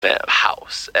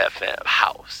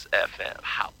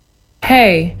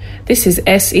Hey, this is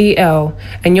SEL,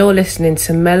 and you're listening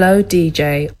to Mellow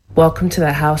DJ. Welcome to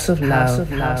the House of Love.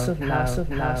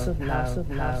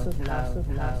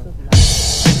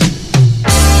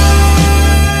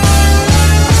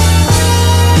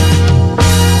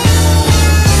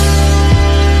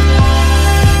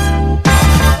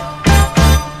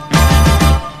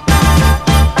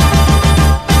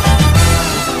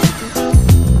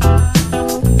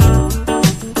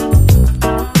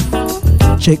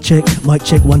 Check, mic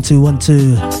check, 1 2 1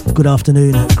 2. Good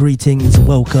afternoon, greetings,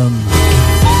 welcome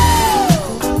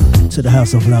to the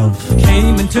House of Love.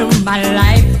 Came into my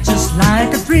life just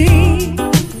like a dream.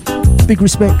 Big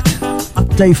respect,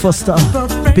 Dave Foster.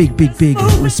 Big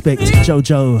respect,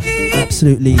 Jojo.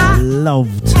 Absolutely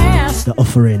loved the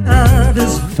offering.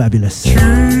 Fabulous.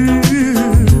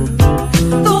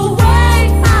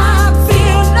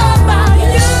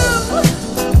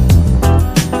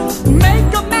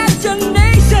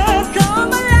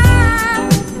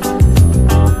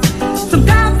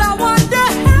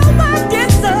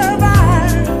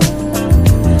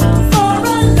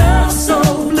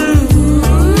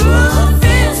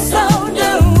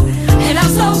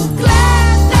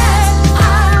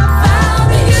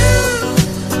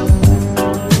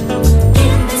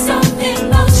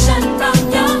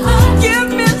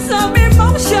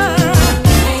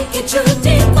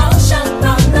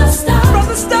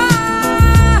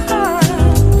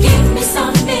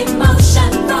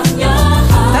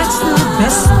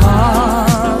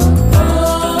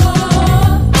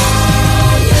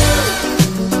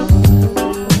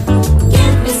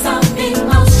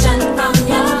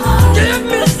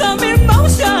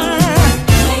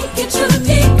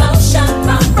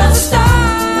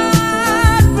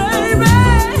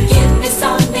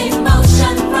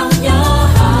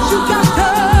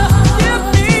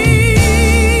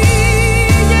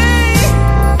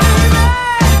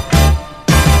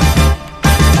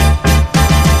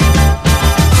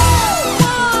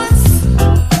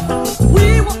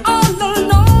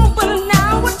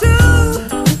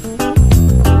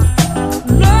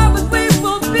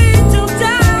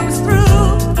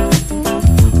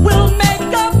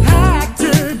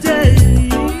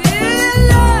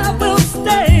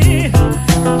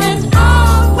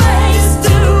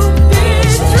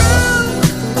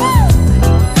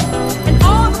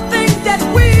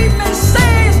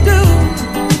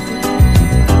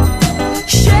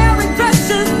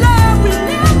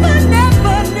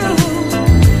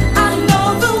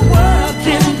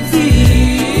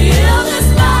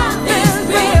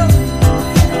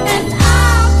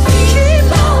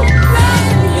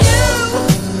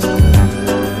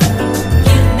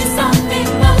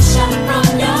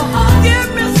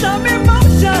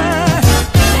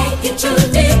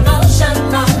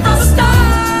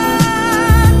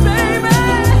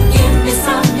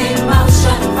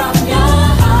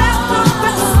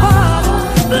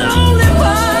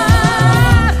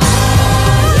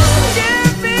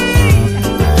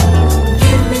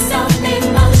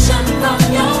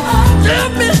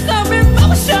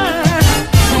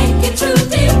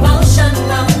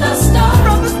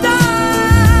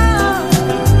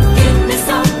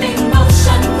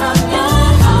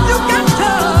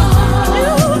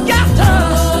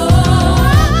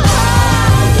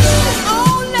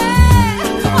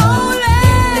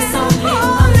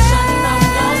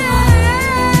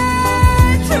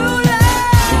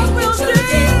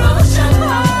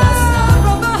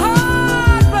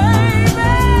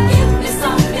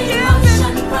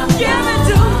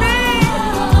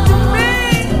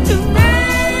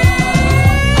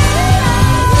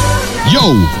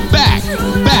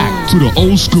 Back to the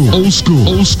old school.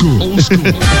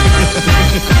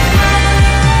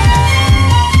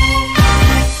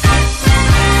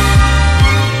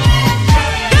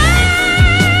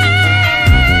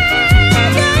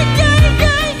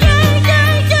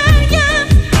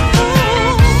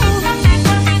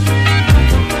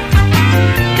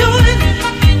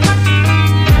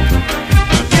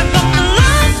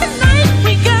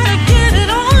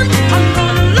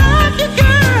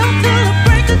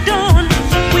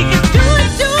 We can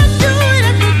do it,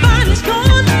 everybody's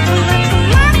gone. Let's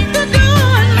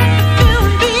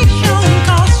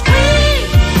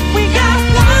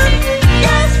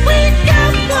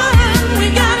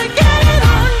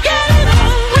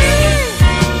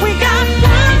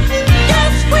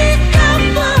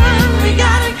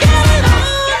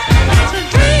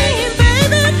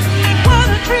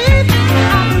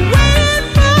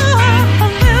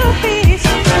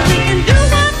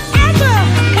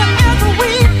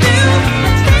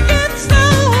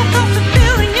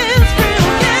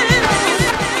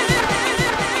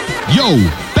Yo,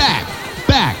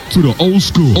 back to the old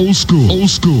school, old school, old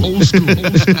school, old school, old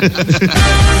school.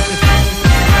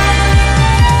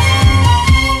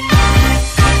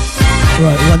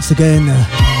 Right, once again,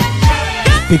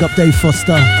 big up Dave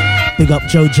Foster, big up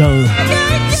Jojo,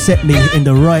 set me in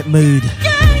the right mood.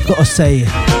 Gotta say,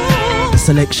 the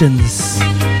selections,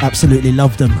 absolutely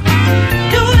love them.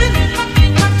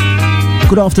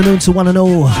 Good afternoon to one and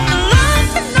all.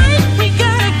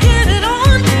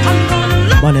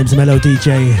 My name's Mellow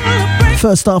DJ.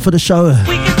 First half of the show,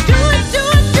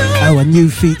 our new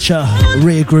feature,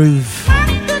 Rear Groove.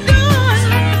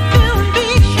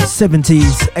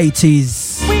 70s,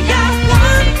 80s,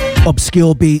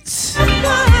 obscure beats.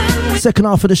 Second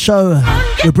half of the show,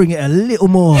 we'll bring it a little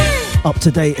more up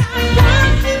to date.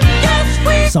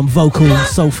 Some vocal,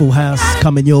 soulful house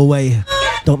coming your way.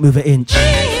 Don't move an inch.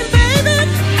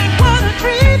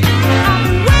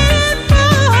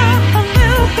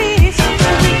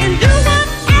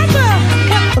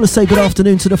 I want to say good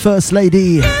afternoon to the First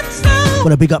Lady.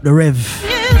 Want to big up the Rev.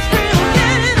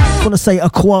 Want to say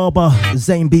Aquaba,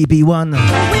 Zane BB1.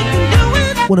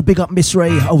 Want to big up Miss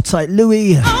Ray, old tight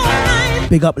Louis.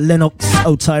 Big up Lennox,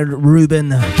 old tight Ruben.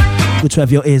 Good to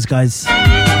have your ears, guys.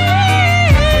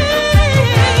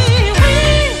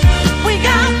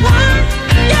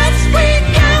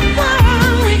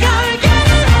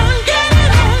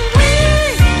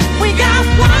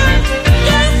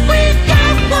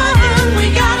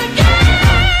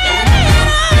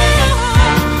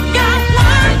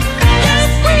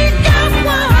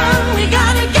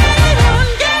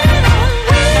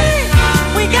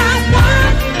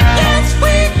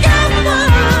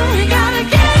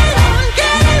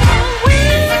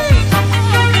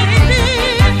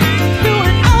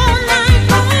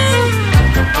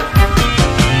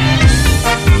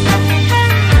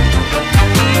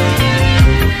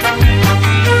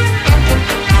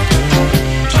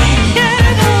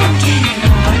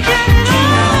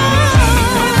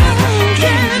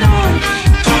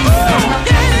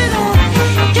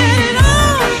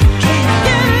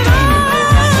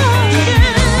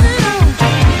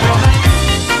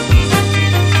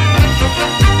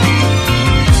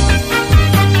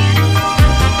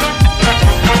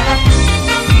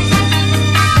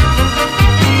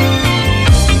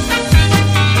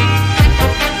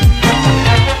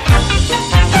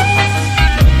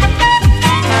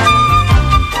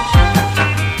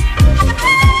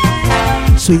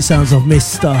 Sweet sounds of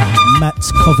Mr. Matt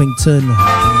Covington.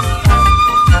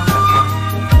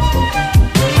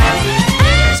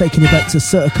 Taking you back to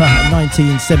circa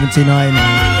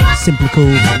 1979. Simply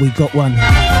called We Got One.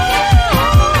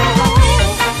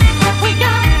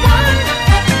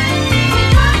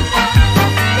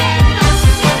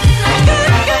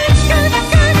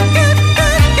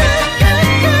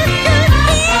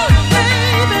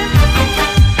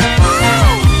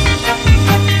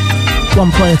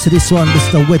 One prior to this one,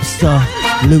 Mr. Webster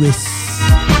Lewis,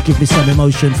 Give Me Some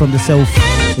Emotion from the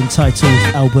self-entitled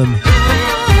album.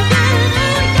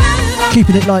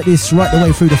 Keeping it like this right the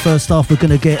way through the first half, we're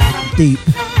gonna get deep.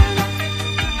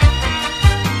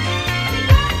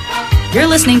 You're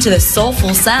listening to the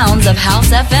soulful sounds of House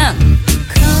FM.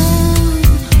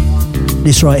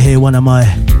 This right here, one of my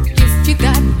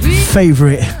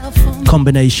favourite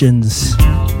combinations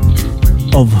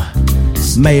of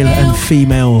male and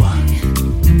female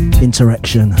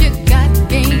interaction. You got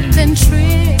games and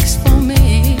tricks for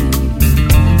me.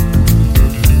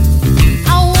 I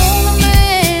want a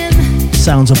man.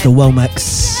 Sounds of the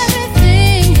Womax.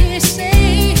 Everything he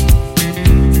say,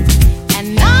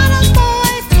 and not a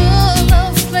boy full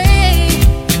of play,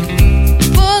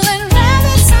 pulling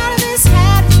rabbits out of his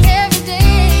hat every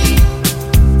day.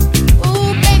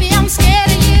 Ooh, baby, I'm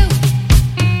scared of you.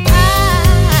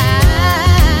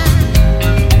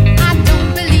 I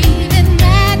don't believe in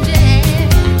magic.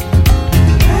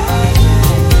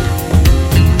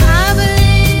 I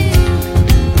believe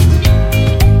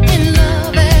in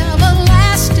love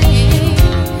everlasting.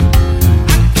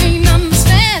 I can't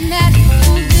understand that.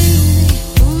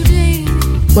 Houdini.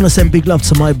 Want to send big love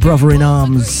to my brother in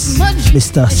arms,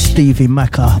 Mr. Stevie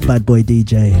Macca, bad boy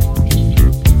DJ.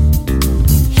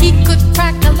 He could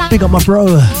crack the lock. Big up my bro,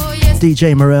 Oh, yes,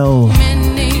 DJ Morel,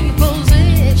 many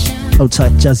positions. old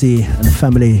tight Jazzy and the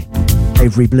family,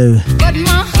 Avery Blue. But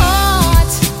my heart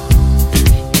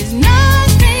is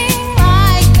nothing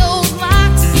like those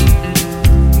locks,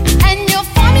 and your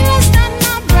formula's not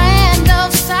my brand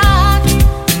of stock.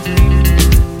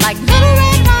 Like Little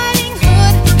Red Riding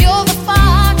Hood, you're the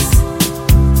fox.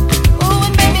 Oh,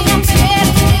 and baby, I'm scared.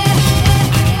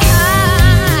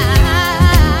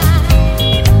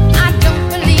 I don't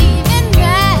believe in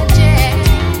magic.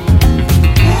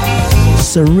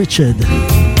 Sir Richard.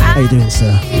 How you doing,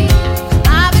 sir?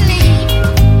 I believe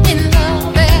in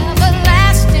love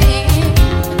everlasting.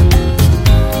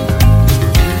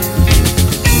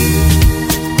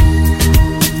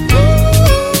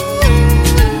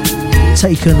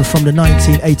 Taken from the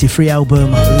 1983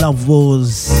 album Love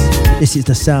Wars. This is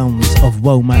the sounds of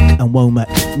Womack and Womack,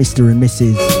 Mr. and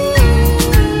Mrs.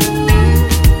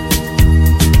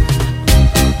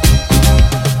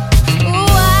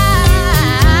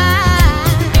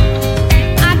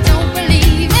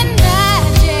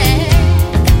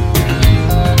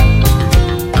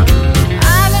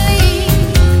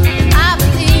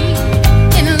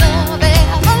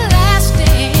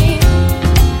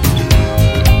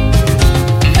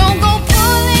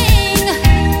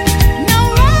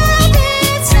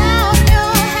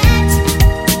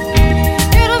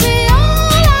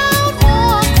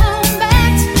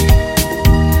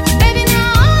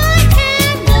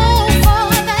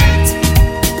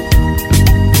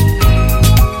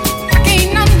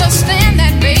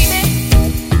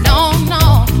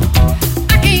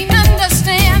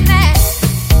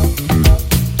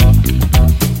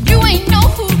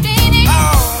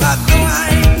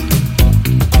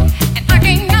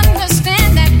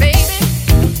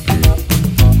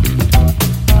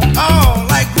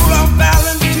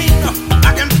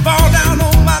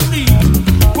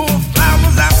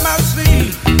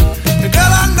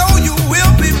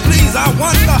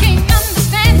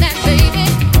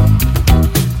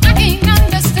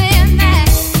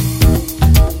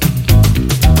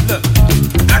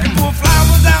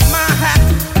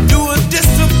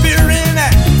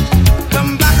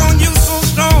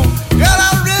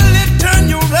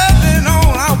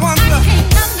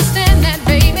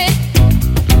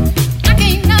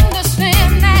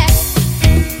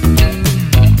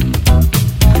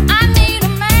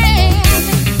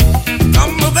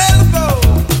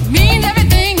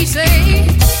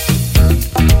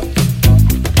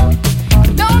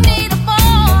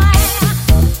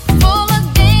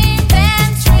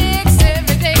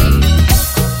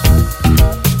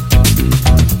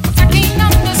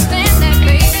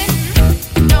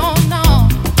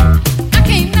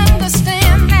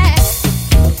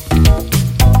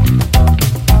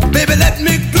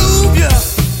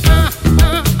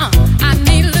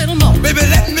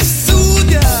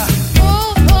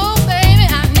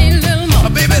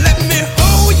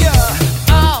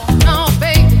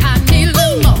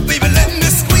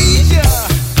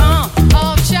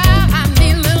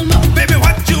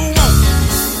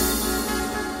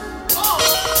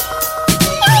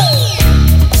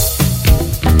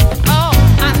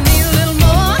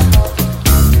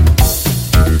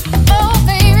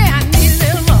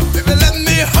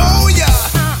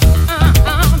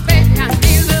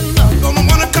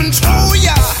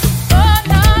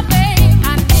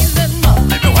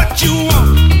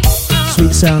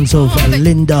 Sounds of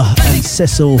Linda and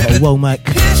Cecil Womack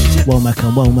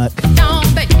and Womack.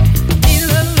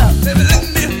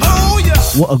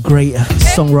 What a great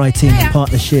songwriting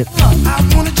partnership.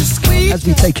 As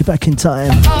we take you back in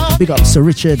time, big up Sir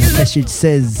Richard. Message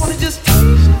says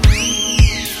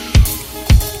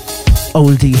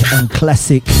oldie and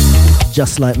classic,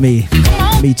 just like me.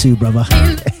 Me too, brother.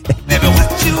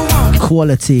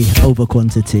 Quality over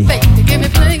quantity. Baby,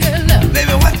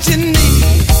 what you need?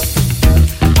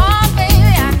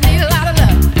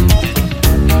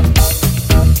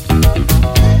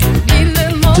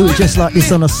 Do it just like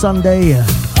this on a Sunday,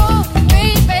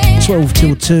 12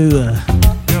 till 2,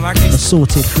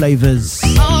 assorted flavours,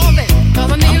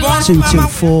 2 till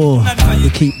 4, we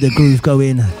keep the groove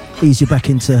going, ease you back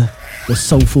into the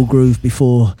soulful groove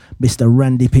before Mr.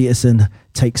 Randy Peterson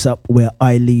takes up where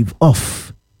I leave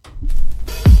off.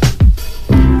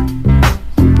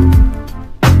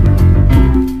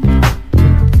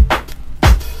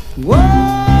 Whoa!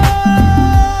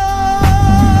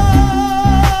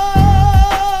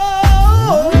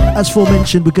 As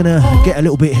forementioned, we're gonna get a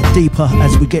little bit deeper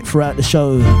as we get throughout the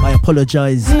show. I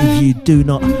apologise if you do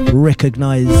not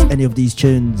recognise any of these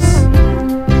tunes.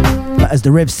 But as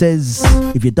the Rev says,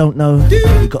 if you don't know,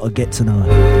 you gotta get to know.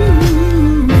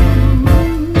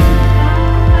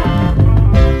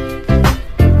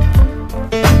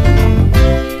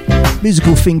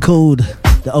 Musical thing called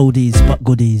The Oldies But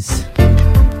Goodies.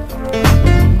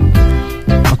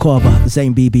 Aquaba,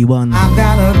 Zane BB1. I've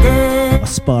got a girl.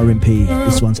 Aspiring P,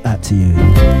 this one's out to you.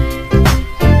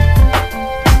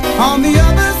 On the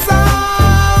other side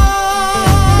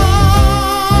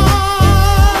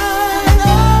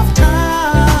of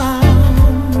town,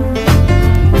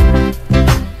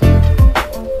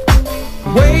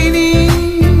 waiting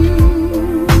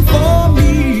for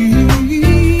me.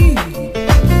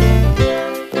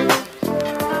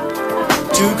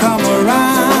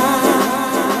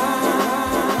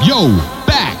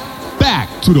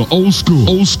 to the old school,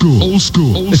 old school, old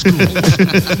school, old school.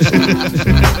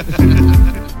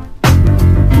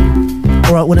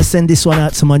 Alright, want to send this one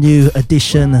out to my new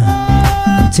addition,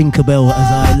 Tinkerbell,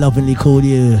 as I lovingly call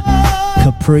you,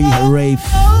 Capri Rafe,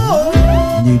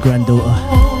 new granddaughter.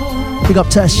 Big up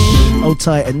Tash, old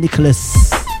tight, and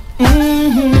Nicholas.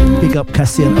 Big up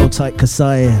Cassian, old tight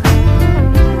Kasai.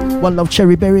 One love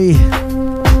Cherry Berry.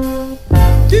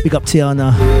 Big up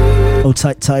Tiana, old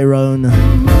tight Tyrone.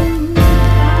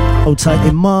 Old tight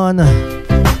Iman.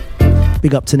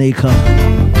 Big up Tanika.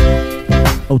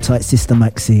 Old tight sister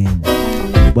Maxine.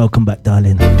 Welcome back,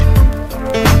 darling. I've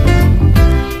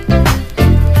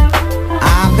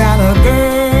got a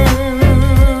girl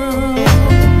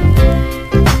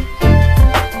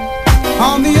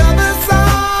on the other side.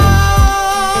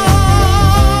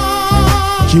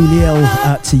 Juliel,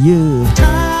 out to you.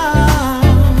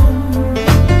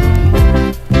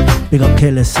 Big up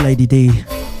Careless, Lady D.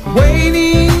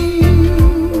 Waiting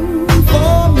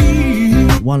for me.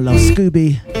 One love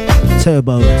Scooby.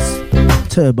 Turbo.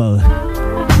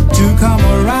 To come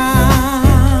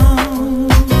around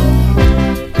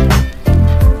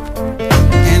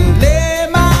and lay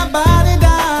my body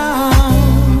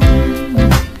down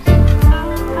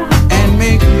and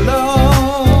make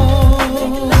love,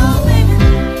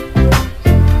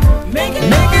 make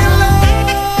love,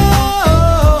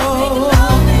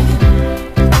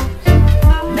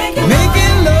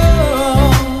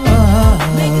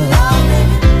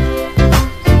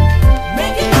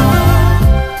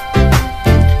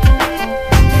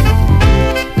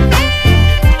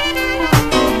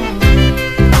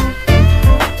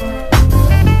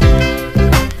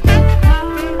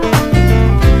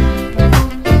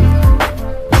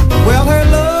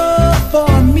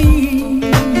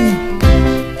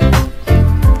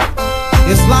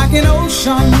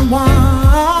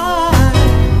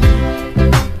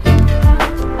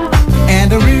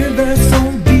 and a river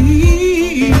so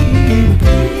deep,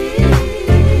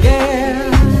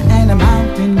 yeah, and a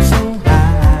mountain so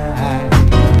high,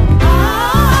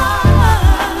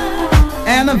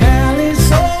 and a valley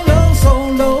so low, so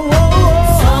low,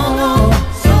 so low.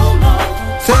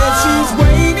 Said she's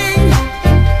waiting.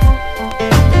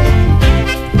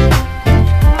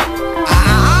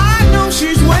 I know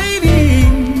she's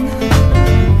waiting.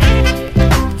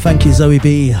 Thank you, Zoe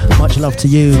B. Much love to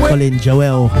you, Colin,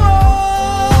 Joel.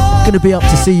 Gonna be up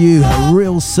to see you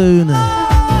real soon.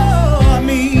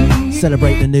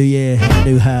 Celebrate the new year,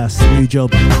 new house, new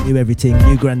job, new everything,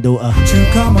 new granddaughter.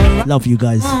 Love you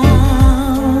guys.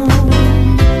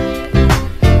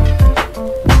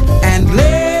 And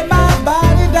lay my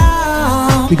body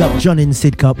down. Big up John in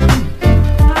Sidcup.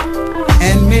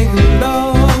 And make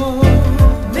love.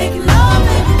 Make love,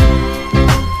 baby.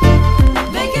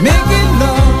 Make it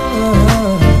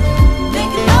love.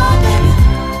 Make it love, baby.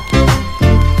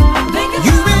 Make it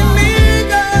you and me,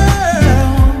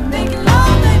 girl. Make it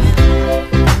love, baby.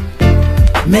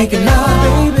 Make it love,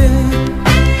 baby.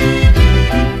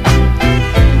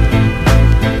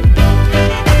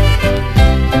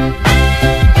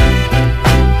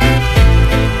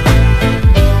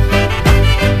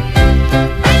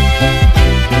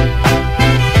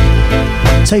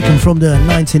 Taken from the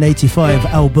 1985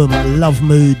 album Love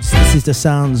Moods. This is the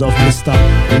sounds of Mr.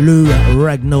 Lou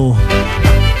Ragnall.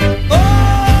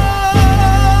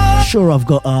 Sure, I've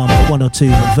got one or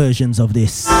two versions of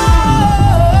this.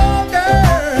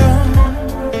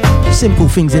 Simple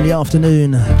things in the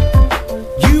afternoon.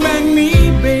 You and me,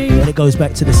 baby. When it goes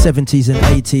back to the 70s and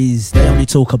 80s, they only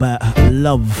talk about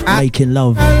love, making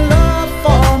love, Love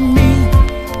for me.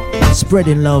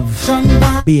 spreading love,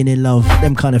 being in love,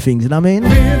 them kind of things, you know what I mean?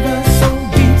 River so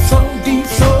deep, so deep,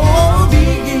 so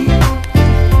deep.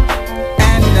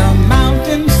 And the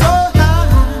mountain so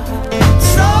high,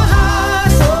 so high,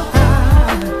 so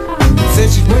high. Said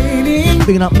she's waiting.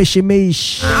 Picking up Mishy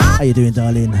Mish. How you doing,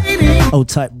 darling? Old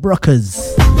type Bruckers.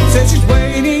 Said she's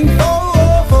waiting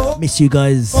for Miss you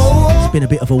guys. It's been a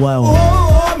bit of a while.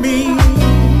 me.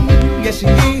 Yes, she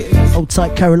is. Old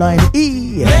type Caroline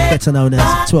E. Better known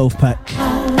as 12 Pack.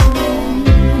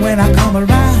 When I come around.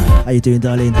 How you doing,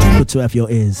 darling? Good to have your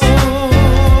ears. Making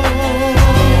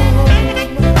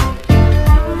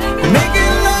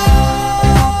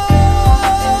love,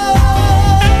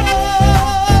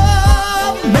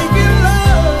 making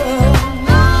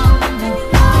love,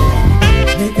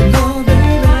 making love,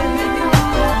 baby.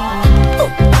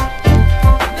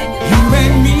 You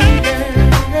and me,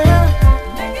 girl.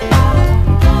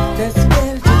 Let's get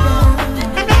it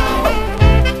together.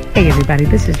 Hey everybody,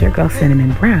 this is your girl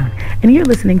Cinnamon Brown, and you're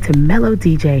listening to Mellow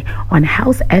DJ on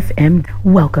House FM.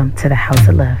 Welcome to the House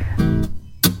of Love.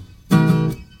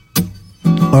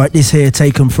 Alright, this here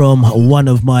taken from one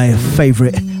of my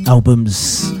favourite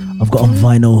albums I've got on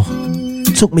vinyl.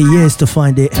 Took me years to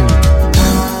find it.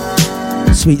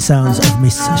 Sweet sounds of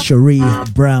Miss Cherie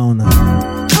Brown.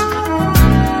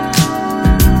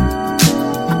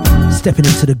 Stepping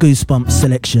into the Goosebumps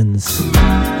selections.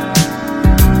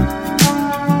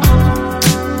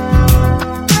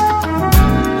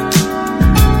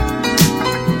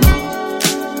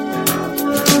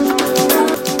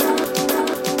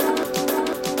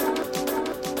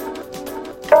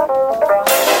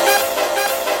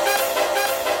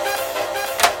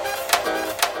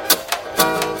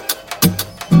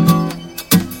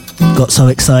 Got so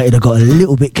excited I got a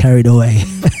little bit carried away.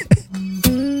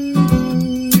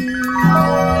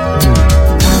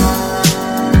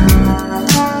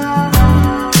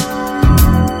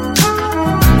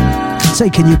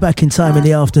 Taking you back in time in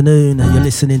the afternoon. You're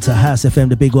listening to House FM,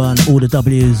 the big one, all the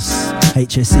W's,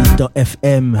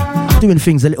 HSE.FM, doing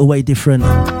things a little way different.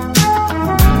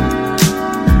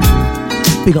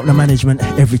 Big up the management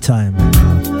every time.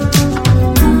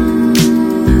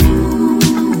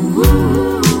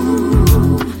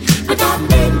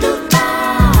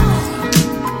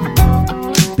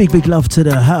 Big love to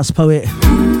the house poet,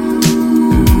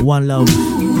 One Love,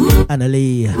 Anna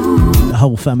Lee, the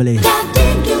whole family. Would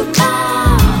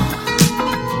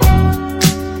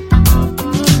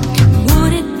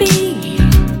it be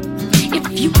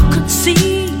if you could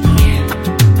see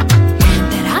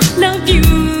that I love you?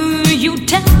 You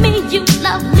tell me you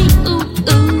love me, ooh,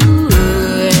 ooh.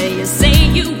 You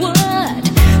say you would,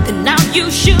 then now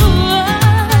you should.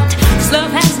 'Cause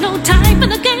love has no time for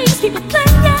the games people play.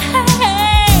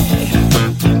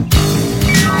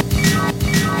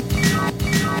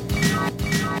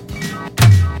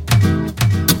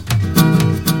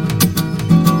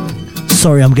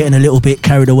 Sorry, I'm getting a little bit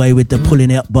carried away with the pulling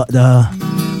it up, but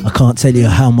I can't tell you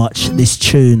how much this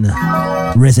tune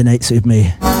resonates with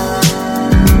me.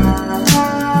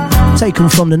 Taken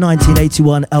from the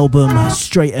 1981 album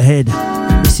Straight Ahead,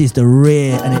 this is the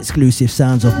rare and exclusive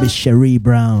sounds of Miss Cherie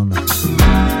Brown.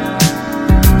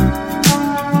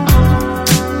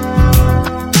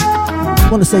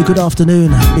 Want to say good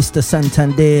afternoon, Mr.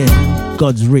 Santander.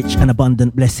 God's rich and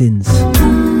abundant blessings.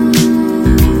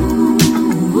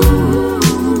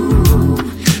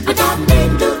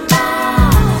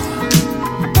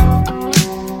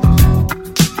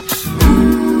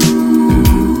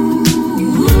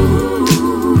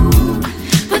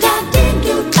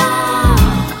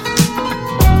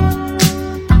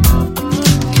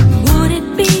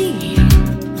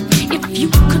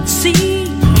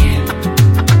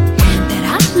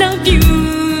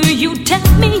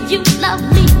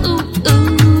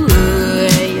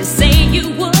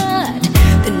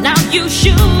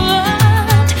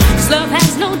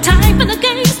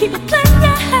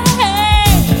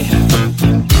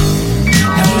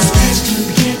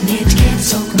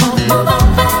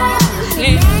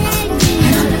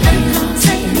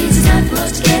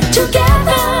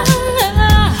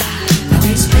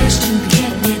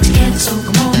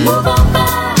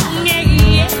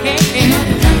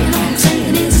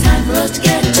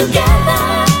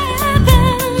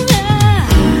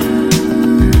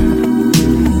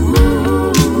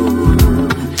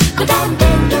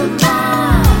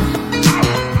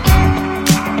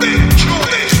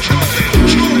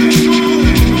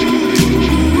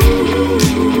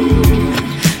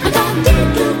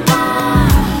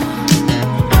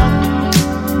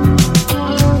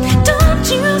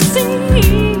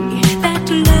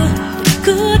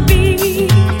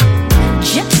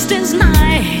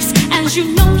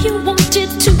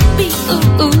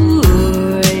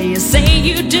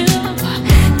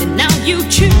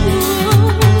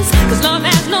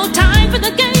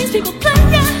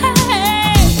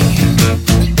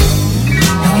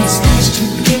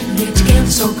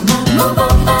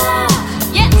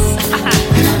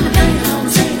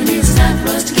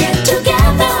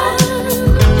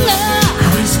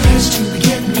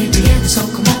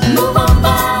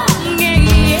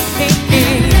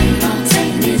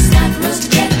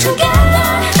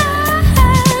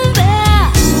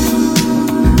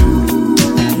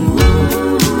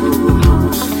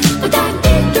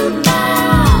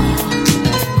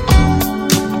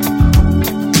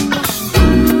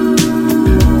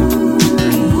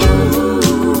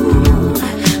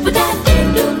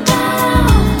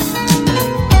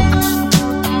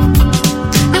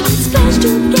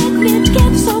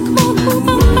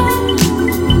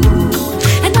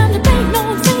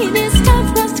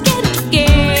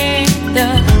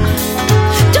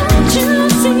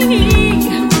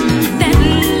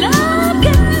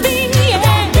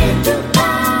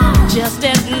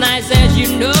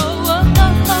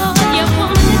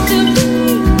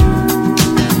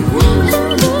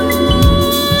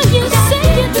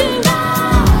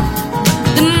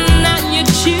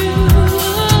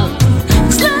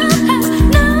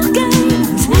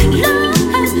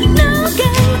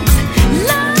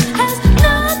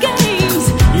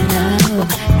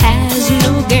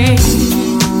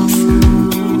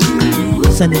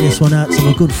 Sending this one out to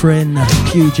my good friend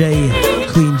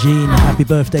QJ, Queen Jean. Happy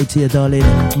birthday to you, darling.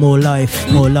 More life,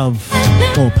 more love,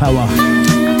 more power.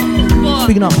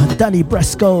 Picking up Danny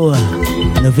Brasco,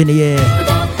 Lavinier.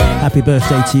 Happy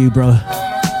birthday to you, bro.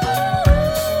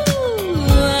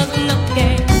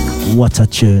 What a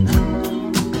tune.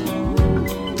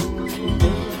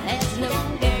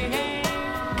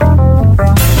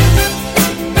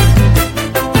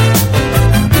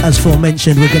 As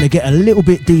forementioned, we're going to get a little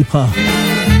bit deeper.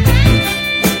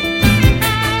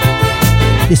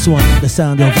 This one, the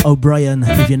sound of O'Brien.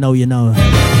 If you know, you know.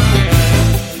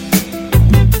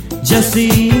 Just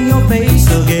seeing your face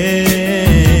again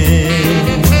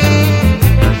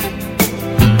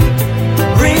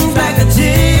brings back a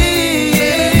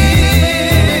tear.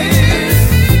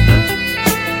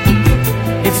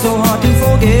 It's so hard to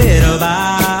forget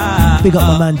about. Big up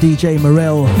my man DJ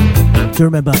Morel. Do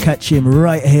remember, catch him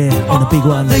right here on the big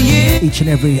one each and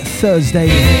every Thursday,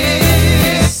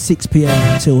 6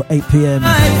 p.m. till 8 p.m.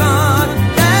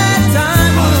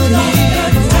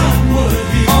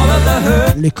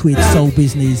 Liquid Soul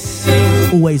Business,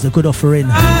 always a good offering.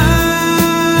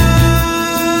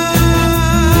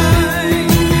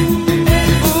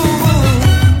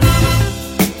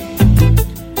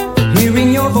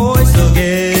 Hearing your voice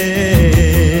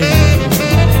again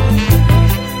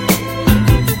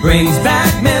brings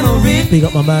back memories. Big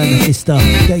up my man, Mr.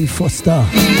 Dave Foster.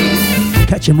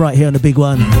 Catch him right here on the big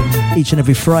one each and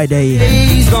every Friday,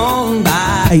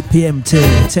 8 p.m.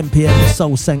 till 10 p.m.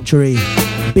 Soul Sanctuary.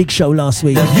 Big show last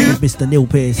week with Mr. Neil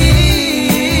Pierce.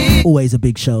 Always a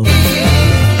big show. That's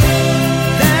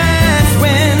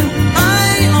when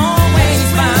I always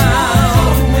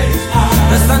found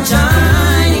the sun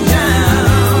shining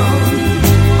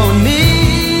down on me.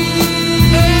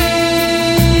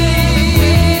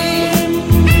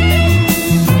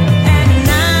 And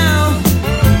now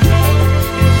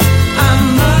I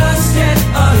must get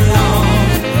along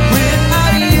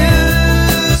without you.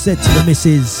 Said to the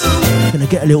missus, gonna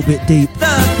get a little bit deep.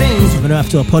 I'm gonna have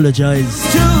to apologise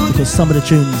because some of the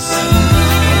tunes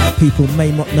people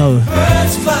may not know.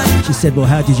 She said, well,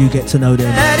 how did you get to know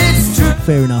them?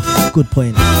 Fair enough. Good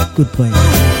point. Good point.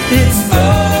 It's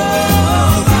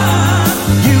over,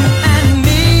 you and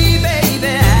me,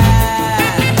 baby.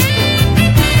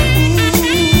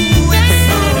 Ooh, it's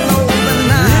all over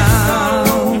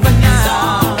now.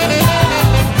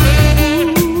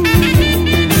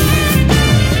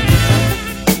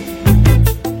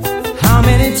 How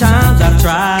many times I've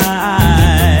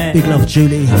tried. Big love,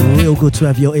 Julie. Real good to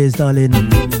have your ears, darling.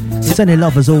 Sending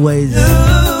love as always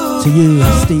to you,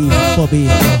 Steve, Bobby,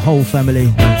 the whole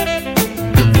family.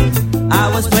 I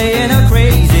was playing a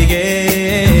crazy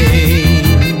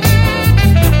game,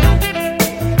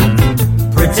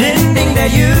 pretending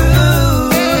that you,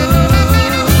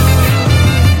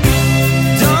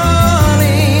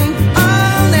 darling,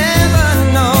 I'll never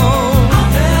know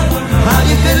how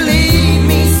you could leave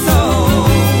me so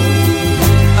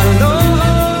alone.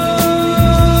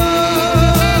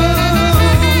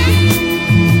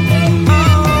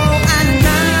 Oh, and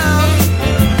now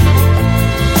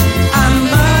I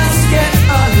must get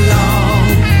along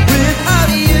without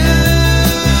you.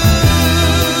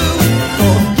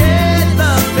 Forget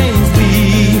the things we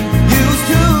used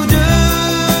to do.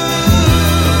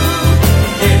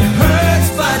 It hurts,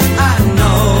 but I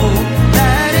know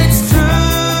that it's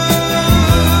true.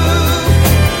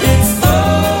 It's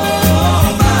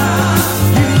over,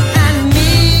 you and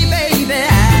me, baby.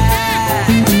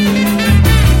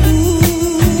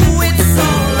 Ooh, it's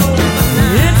all over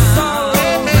now. It's all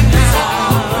over now.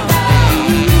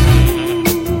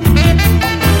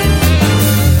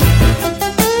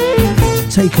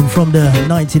 Taken from the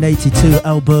 1982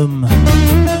 album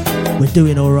We're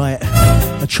Doing Alright,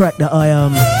 a track that I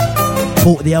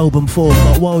bought the album for.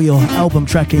 But while you're album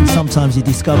tracking, sometimes you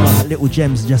discover little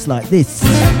gems just like this.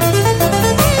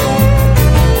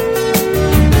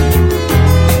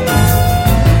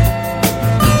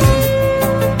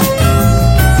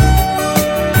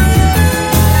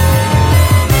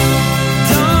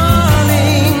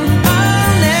 Darling,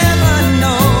 I'll never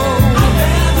know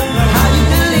how you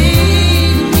can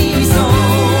leave me so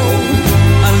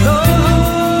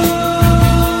alone.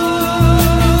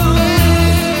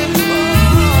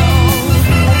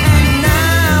 And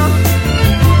now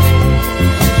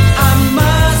I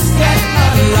must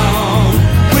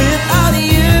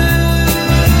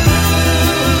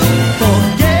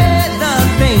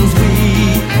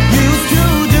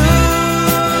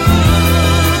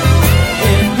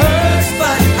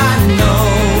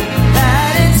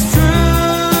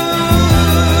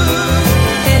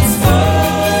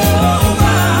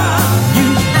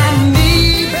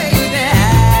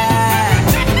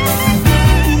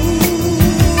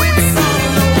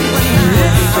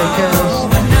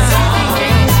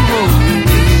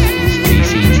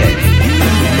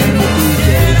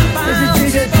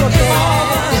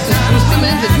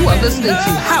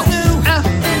House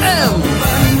FM.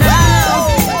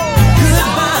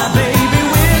 Goodbye, baby,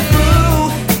 we're through.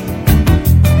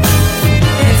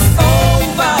 It's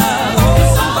over.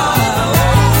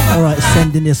 Alright,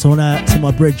 sending this one out to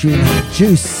my brethren,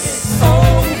 Juice.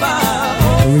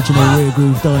 Original Rear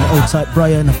Groove Don, old type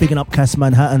Brian, bigging up Cass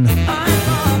Manhattan.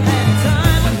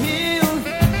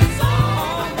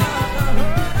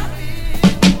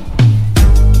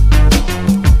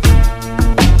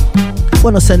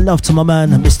 Wanna send love to my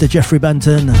man, Mr. Jeffrey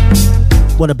Banton.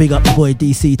 Wanna big up the boy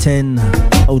DC10,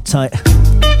 old tight.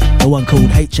 The one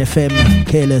called HFM,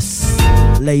 Careless.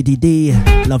 Lady D,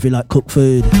 love you like cooked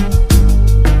food.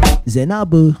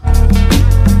 Zenabu.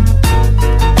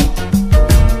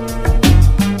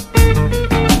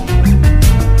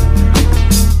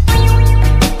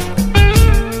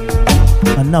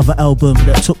 Another album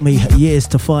that took me years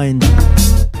to find.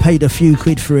 Paid a few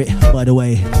quid for it, by the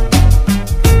way.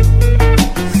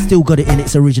 Still got it in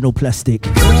its original plastic.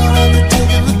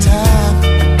 Taking the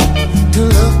time to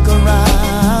look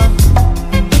around.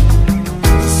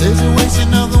 The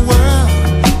situation of the world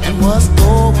and what's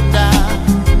going down.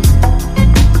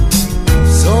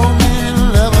 So many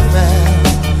love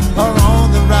affairs are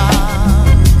on the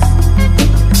rise.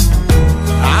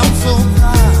 I'm so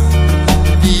proud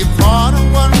to be a part of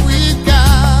what we've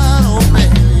got, oh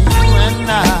baby, you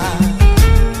and I.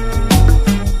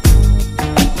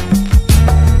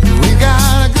 We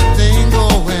got a good thing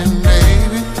going,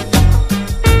 baby.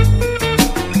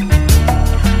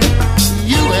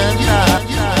 You and I.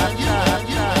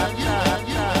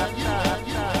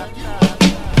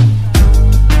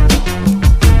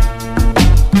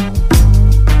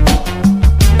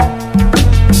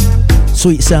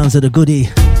 Sweet sounds of the goodie.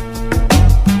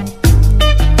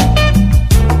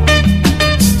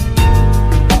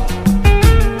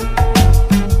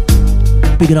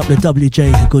 Bigging up the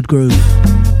WJ, good groove.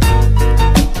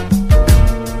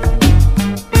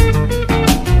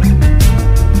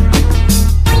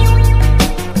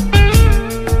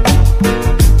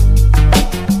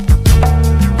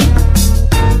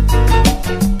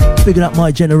 Bigging up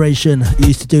my generation,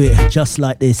 used to do it just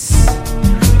like this.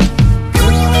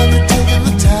 Taking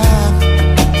the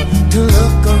time to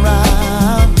look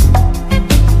around.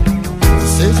 The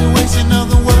situation of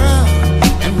the world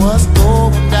and what's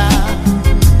going down.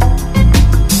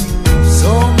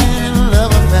 So many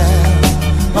love affairs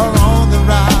are on the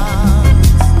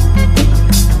rise.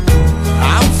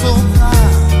 I'm so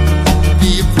proud to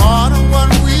be a part of what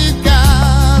we've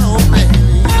got, oh baby,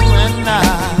 you and I.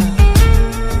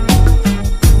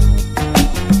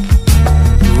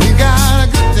 We got a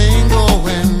good thing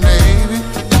going, baby.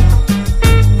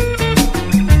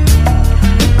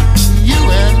 You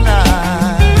and I.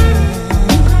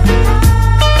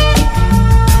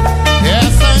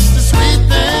 There's such a sweet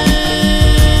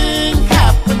thing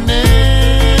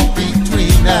happening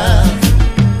between us.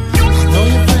 I know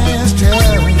your friends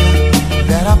tell you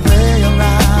that I play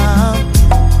around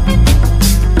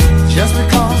just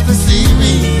because they see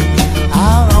me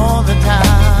out all the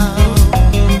time.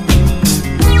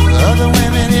 Other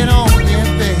women hit on me,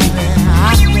 baby, I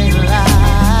can't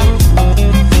lie,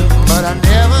 but I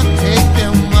never take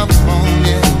them up on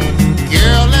it.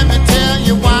 Girl, let me tell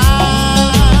you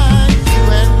why. You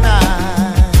and I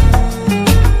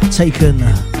Taken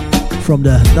from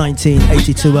the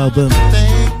 1982 album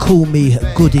Call Me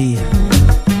Goody.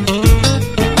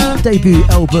 Debut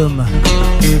album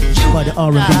by the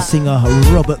R&B singer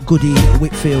Robert Goody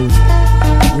Whitfield.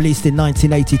 Released in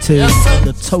 1982 on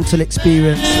the Total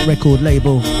Experience record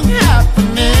label.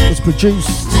 Was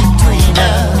produced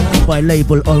by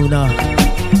label owner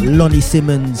Lonnie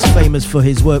Simmons, famous for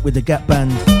his work with the Gap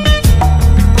Band.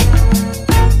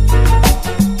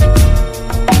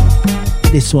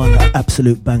 This one,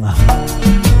 absolute banger.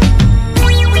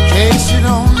 in case you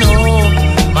don't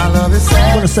know, my love is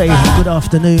I want to say good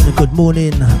afternoon and good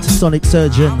morning to Sonic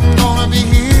Surgeon. gonna be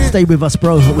here. Stay with us,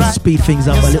 bro. We'll speed things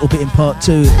up a little bit in part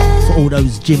 2 for all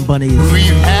those gym bunnies.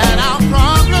 We've had our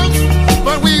problems,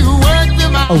 but we worked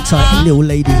them out. Old tight little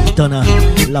lady Donna,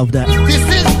 love that. This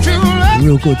is true love.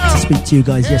 Real good to speak to you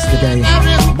guys yesterday.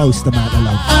 Most amount of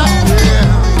love.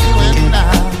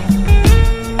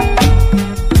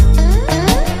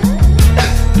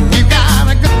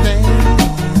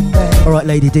 Alright,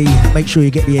 Lady D, make sure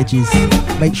you get the edges.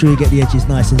 Make sure you get the edges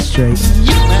nice and straight.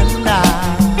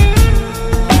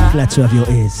 Glad to have your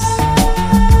ears.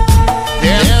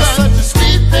 There's such a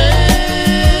sweet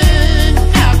thing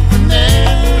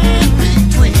happening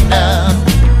between us.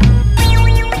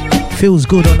 Feels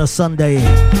good on a Sunday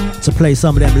to play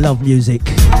some of them love music.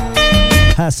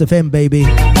 House of M, baby.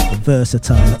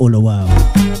 Versatile all the while.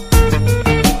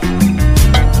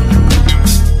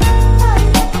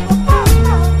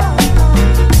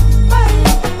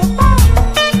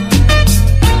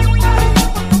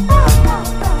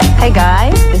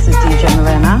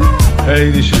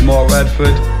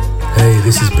 Bradford. Hey,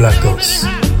 this is Black Dots.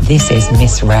 This is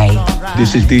Miss Ray.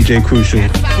 This is DJ Crucial.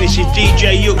 This is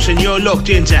DJ Yux, and you're locked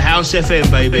into House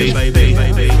FM, baby. We've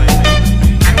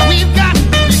got a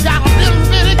little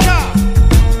bit of car.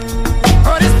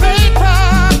 Oh, this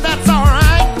paper, that's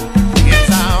alright.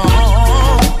 It's our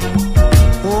own.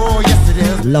 Oh, yes it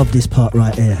is. Love this part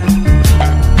right here.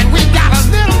 And we got a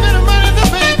little bit of money to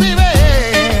pay, baby.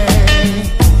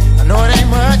 I know it ain't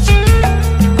much,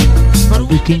 but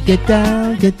we can get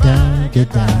down, get down,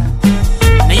 get down.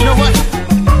 Now you know what?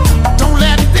 Don't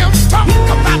let them talk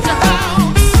about your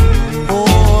house.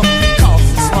 Oh, cause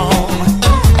it's small.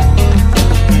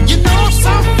 You know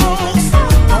some folks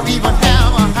don't even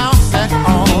have a house at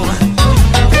all.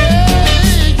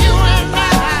 Hey, you and I.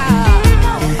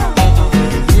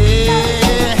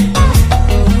 Yeah.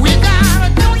 We got a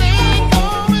good thing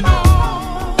going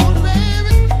on,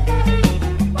 baby.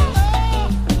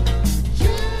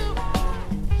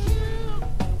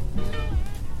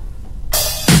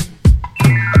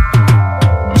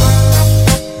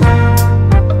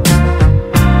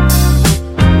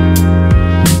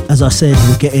 As I said,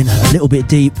 we're getting a little bit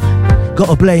deep.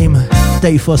 Gotta blame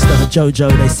Dave Foster and Jojo,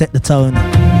 they set the tone.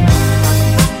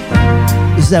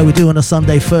 This is how we do on a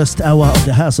Sunday, first hour of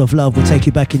the House of Love. We'll take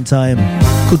you back in time.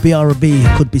 Could be R&B,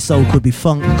 could be soul, could be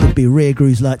funk, could be rare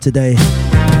grooves like today.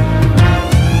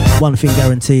 One thing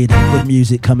guaranteed, good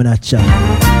music coming at ya.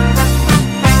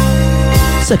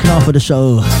 Second half of the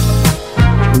show,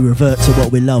 we revert to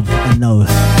what we love and know.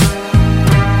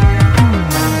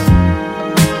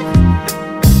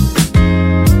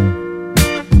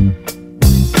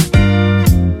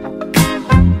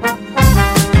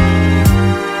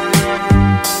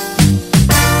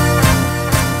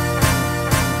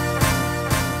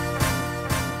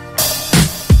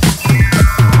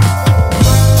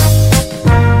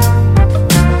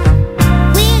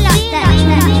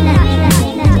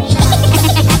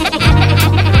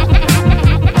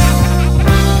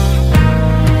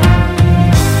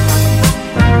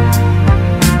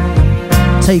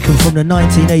 Taken from the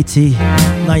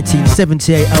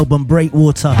 1978 album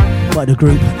Breakwater by the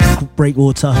group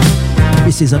Breakwater.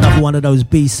 This is another one of those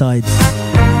B-sides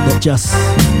that just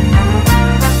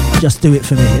do it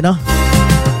for me, you know?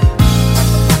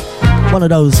 One of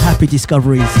those happy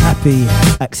discoveries, happy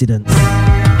accidents.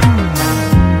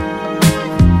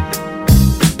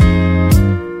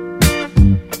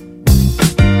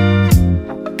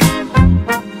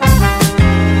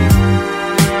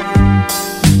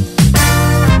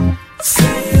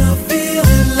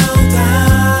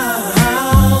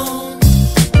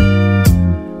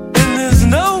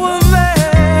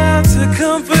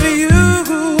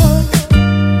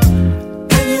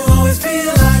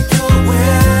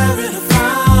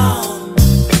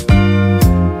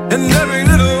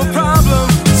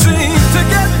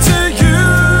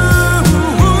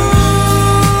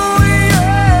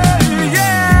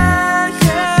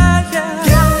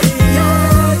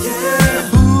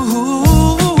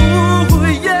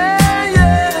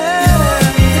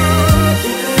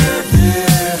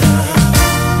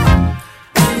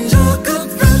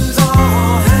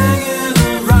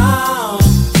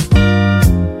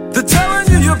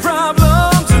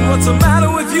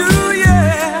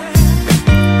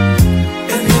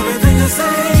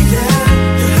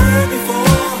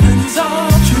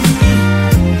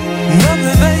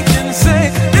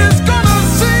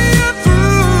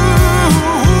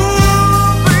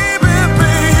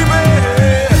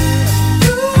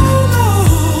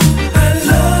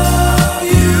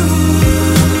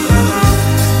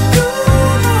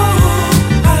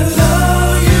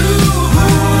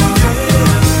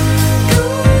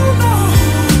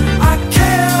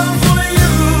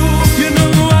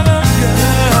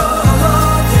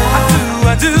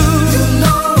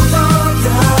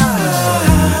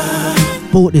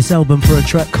 Bought this album for a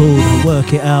track called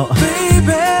Work It Out.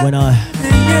 When I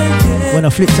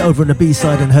flipped it over on the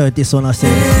B-side and heard this one, I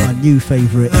said it's my new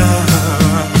favourite.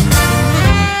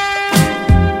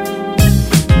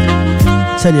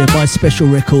 Tell you, my Special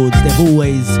Records, they've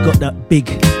always got that big,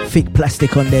 thick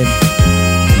plastic on them,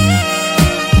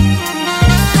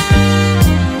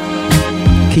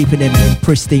 keeping them in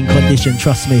pristine condition,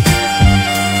 trust me.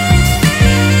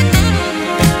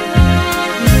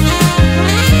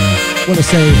 Want to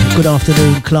say good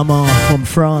afternoon, Clamart from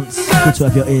France. Good to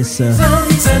have your ears, sir.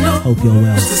 Hope you're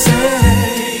well.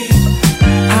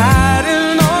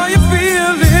 Hiding all your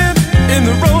feeling in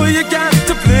the role you got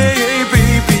to play,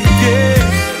 baby. Yeah.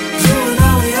 You and I,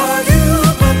 we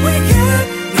argue, but we get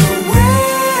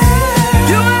nowhere.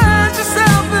 You ask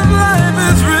yourself if life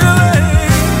is really.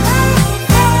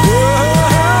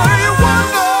 You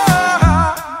wonder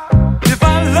if I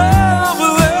love.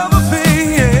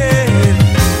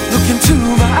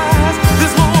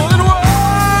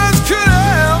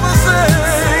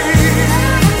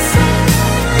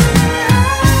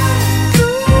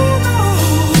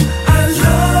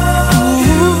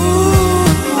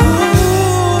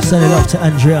 to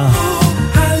Andrea.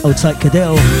 Old tight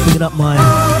Cadell. Picking up my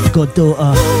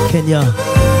goddaughter, Kenya.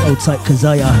 Old tight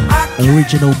Kazaya.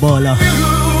 Original baller.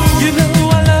 You know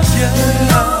I love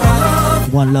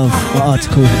you. One Love, my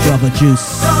article, Brother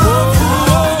Juice.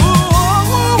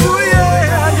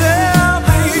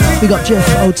 Big up Jeff,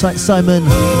 old tight Simon.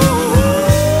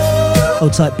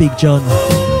 Old tight Big John.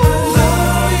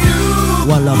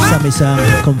 One Love, Sammy Sam,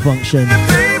 Confunction.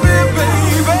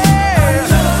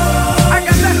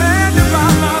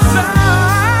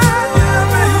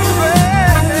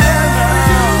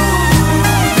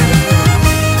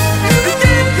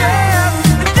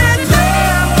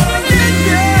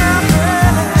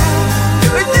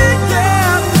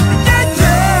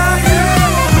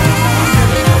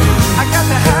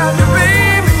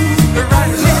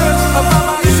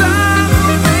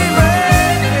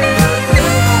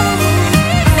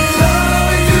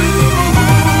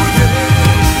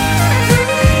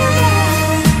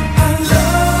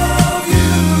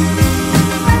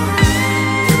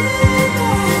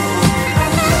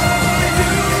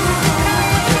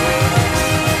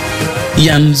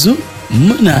 Yanzu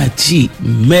Munachi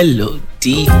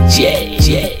Melody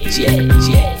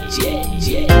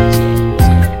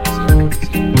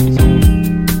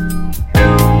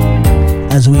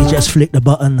As we just flick the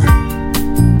button,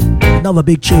 another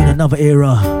big tune, another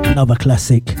era, another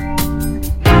classic.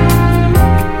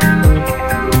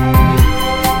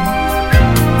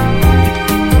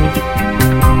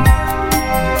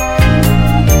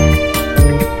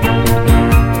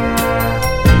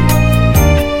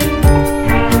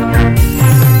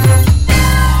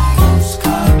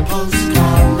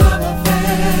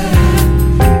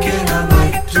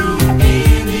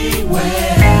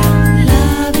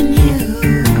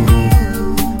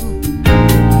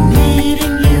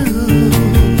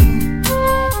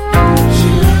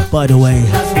 By the way,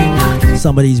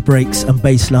 some of these breaks and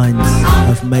bass lines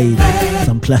have made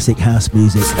some classic house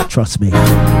music, trust me.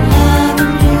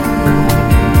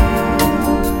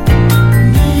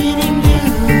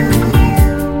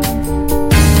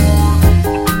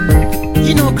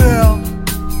 You know, girl,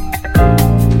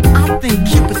 I think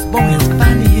Cupid's boy has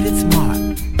finally hit it smart.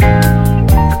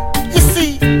 You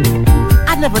see,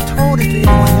 I never told it to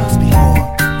anyone else before,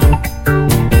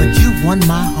 but you've won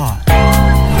my heart.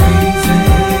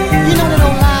 You know that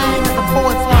old line that the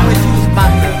poets always use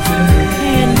about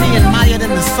being being mightier than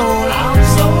the soul? I'm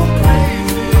so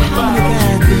crazy. How many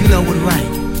guys do you know would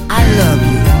write, I love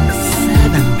you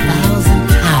 7,000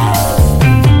 times?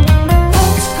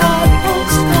 Postcard,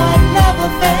 love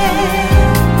affair.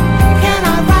 Can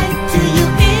I write to you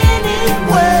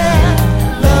anywhere?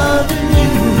 Loving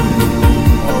you,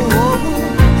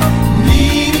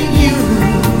 needing you.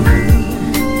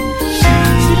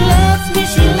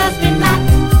 She loves me not.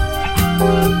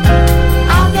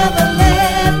 I'll never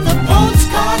let the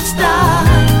postcard stop.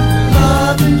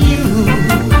 Loving you,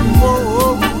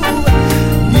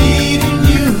 needing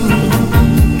you.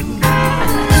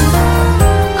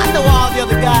 I know all the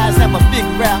other guys have a big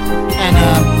rap and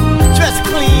dress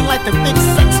clean like the big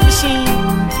sex machine,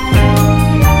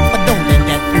 but don't let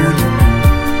that fool you.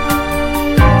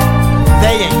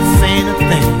 They ain't saying a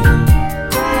thing.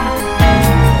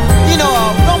 You know,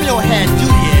 Romeo had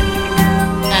Juliet,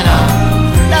 and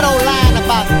that old line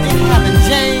about Dick having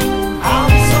Jane. I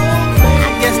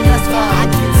guess that's why I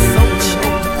get so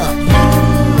choked up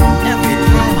every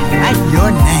time I write your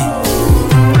name.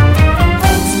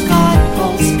 Postcard,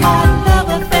 love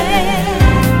affair.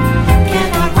 Can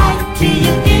I write to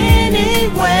you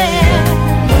anywhere?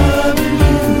 Loving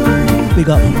you. Big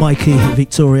up Mikey,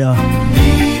 Victoria.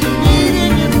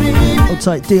 Old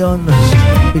tight Dion.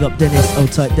 Big up Dennis,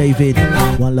 old tight David.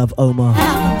 One Love Omar.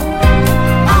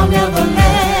 I'll never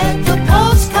let the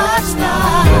postcard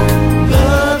stop.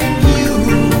 Loving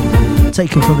you.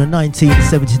 Taken from the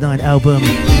 1979 album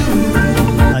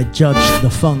I Judge the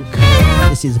Funk.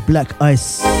 This is Black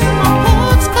Ice.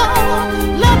 Postcard,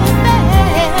 love affair.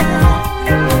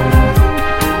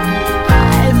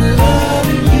 I'm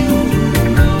loving you.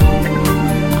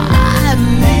 I'm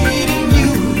needing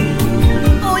you.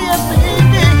 Oh yeah,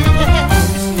 baby.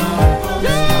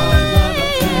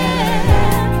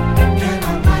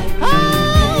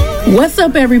 What's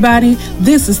up, everybody?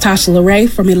 This is Tasha LaRae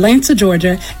from Atlanta,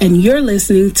 Georgia, and you're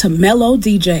listening to Mellow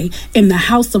DJ in the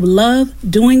House of Love,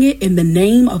 doing it in the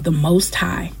name of the Most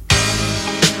High.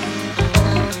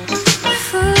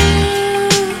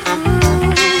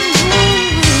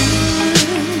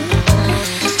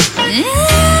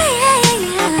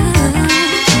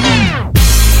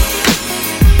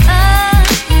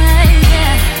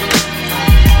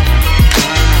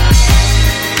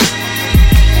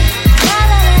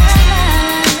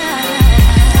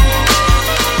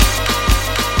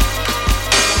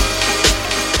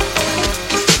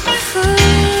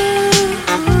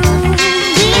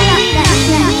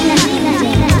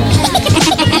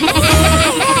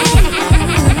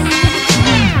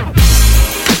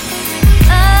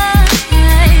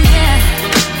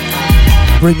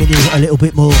 bringing you a little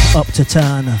bit more up to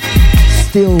town.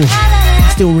 Still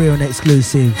real and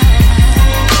exclusive.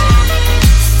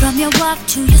 From your walk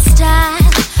to your style,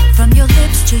 from your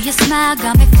lips to your smile,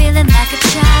 got me feeling like a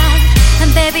child.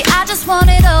 And baby, I just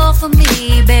want it all for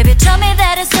me. Baby, tell me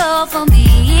that it's all for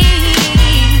me.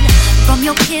 From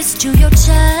your kiss to your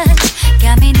touch,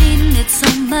 got me needing it so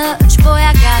much. Boy,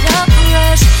 I got a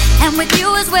crush, and with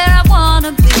you is where I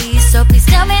wanna be. So please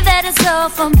tell me that it's all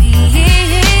for me.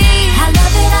 I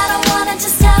love it, I don't want it to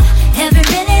stop. Every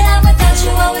minute I'm without you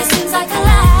always seems like a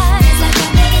lie. It's like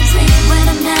I'm in a dream when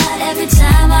I'm not. Every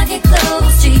time I get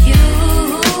close to you,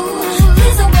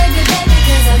 please don't break me, baby,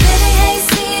 'cause I really hate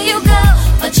seeing you go.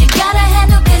 But you gotta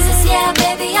handle business, yeah,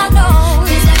 baby, I know.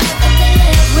 'Cause I never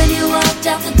believed when you walked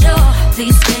out the door.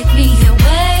 Please take me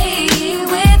away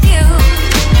with you.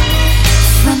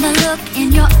 From the look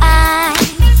in your eye,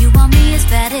 you want me as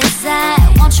bad as I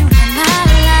want you in my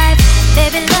life.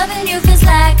 Baby, loving you feels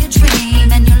like a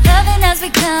dream, and your loving has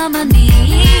become a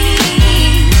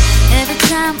need. Every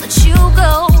time that you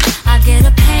go, I get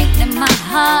a pain in my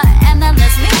heart, and that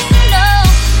lets me know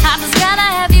I just gotta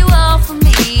have you all for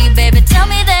me. Baby, tell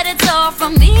me that it's all for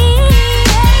me.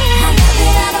 I love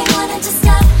it, I don't want it to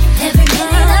stop. Every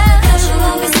minute without you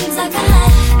always seems like a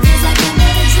lie. Feels like I'm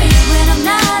in a dream when I'm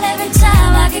not. Every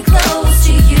time I get close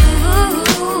to you,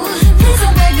 please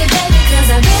don't break me, baby, 'cause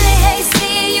I really hate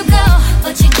seeing you go.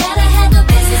 But you gotta handle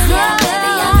business, yeah,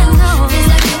 baby, I know. Feels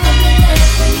like you were late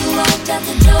when you walked out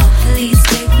the door. Please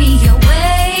take me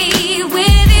away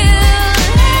with you.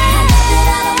 I love it,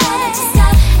 I don't want it to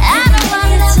stop. I don't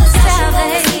want it to stop,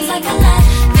 baby. Feels like a lie.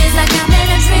 Feels like I'm in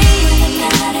a dream.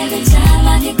 Every time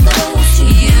I get close to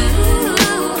you,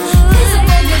 please don't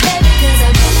break me, baby, 'cause I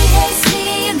really hate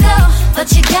seeing you go. But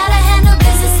you gotta handle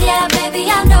business, yeah, baby,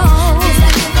 I know. Feels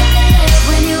like you were late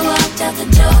when you walked out the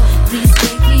door. Please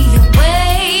take me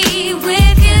away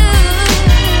with you.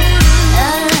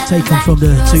 Taken from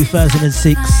the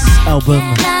 2006 album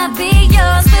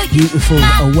Beautiful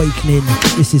Awakening.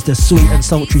 This is the sweet and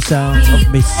sultry sounds of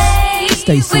Miss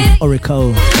Stacey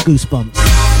Orico. Goosebumps.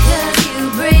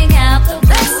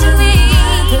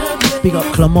 Big up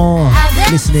Clement,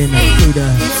 listening through the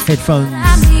headphones.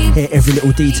 Hear every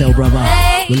little detail, brother.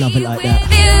 We love it like that.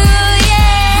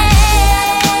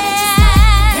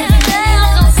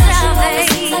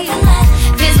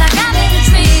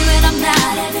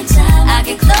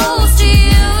 Close to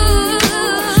you.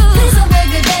 Please don't break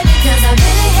me, baby, 'cause I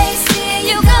really hate seeing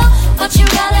you go. But you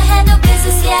gotta handle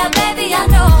business, yeah, baby, I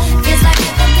know. Feels like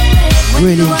if I'm delayed.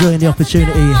 Really enjoying the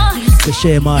opportunity to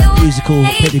share my musical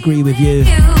pedigree with you.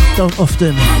 Don't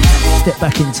often step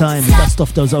back in time, dust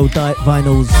off those old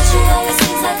vinyls,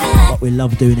 but we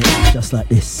love doing it just like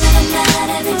this.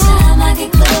 Every time I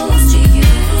get close to you,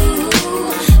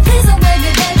 please don't break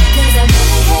me, baby, 'cause I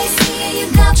really hate seeing you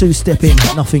go. Two-stepping,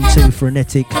 nothing too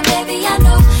frenetic. Baby, I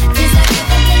know. Feels like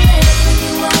if I'm delayed when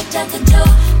you walked out the door.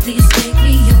 Please take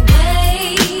me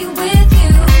away with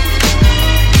you.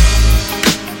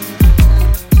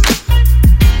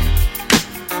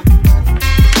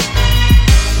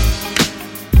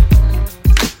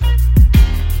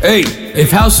 Hey,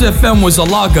 if House FM was a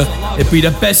lager, it'd be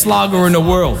the best lager in the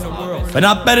world. But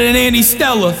not better than Andy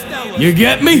Stella. You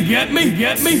get me? Get me?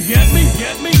 Get me? Get me?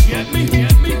 Get me? Get me?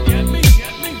 Get me? Get me? Get me?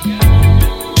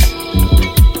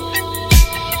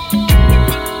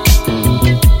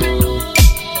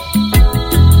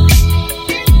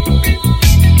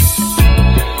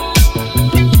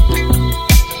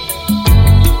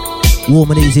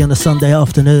 Warm and easy on a Sunday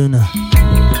afternoon.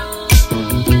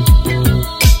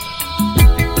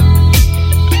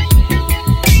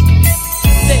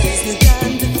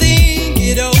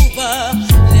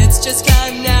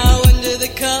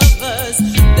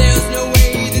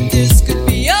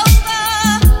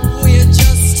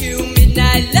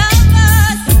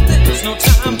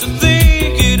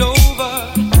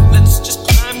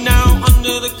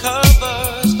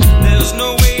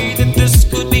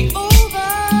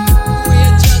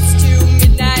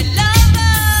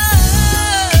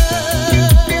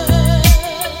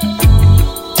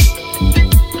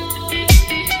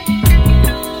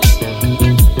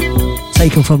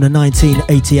 Taken from the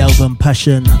 1980 album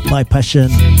Passion, My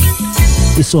Passion.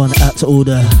 This one out to all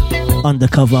the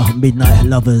undercover midnight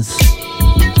lovers.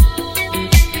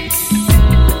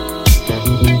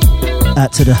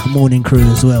 Out to the morning crew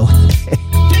as well.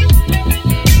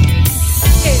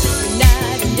 Every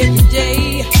night and every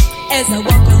day, as I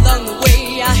walk along the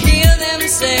way, I hear them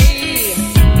say,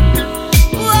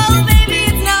 "Whoa, baby,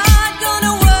 it's not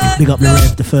gonna work." Big up the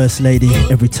Rev, the First Lady,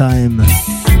 every time.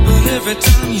 But every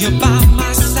time you're by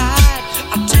my side,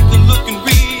 I take a look and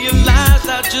realize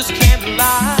I just can't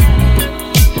lie.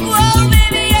 Oh,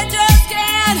 baby, you just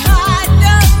can't hide.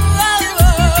 No.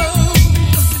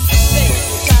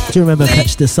 Do you remember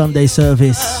catch the Sunday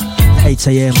service? 8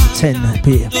 a.m, 10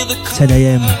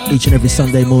 a.m, each and every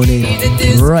Sunday morning,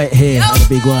 right here on the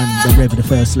big one, the Rev, the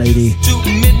First Lady.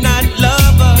 Midnight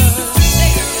lovers,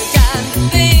 time to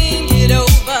think it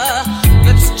over.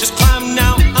 Let's just climb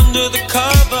now under the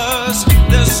covers.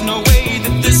 There's no way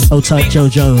that this. Hold tight,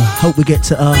 Jojo. Hope we get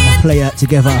to play out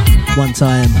together one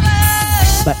time.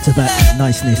 Back to back,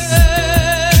 niceness.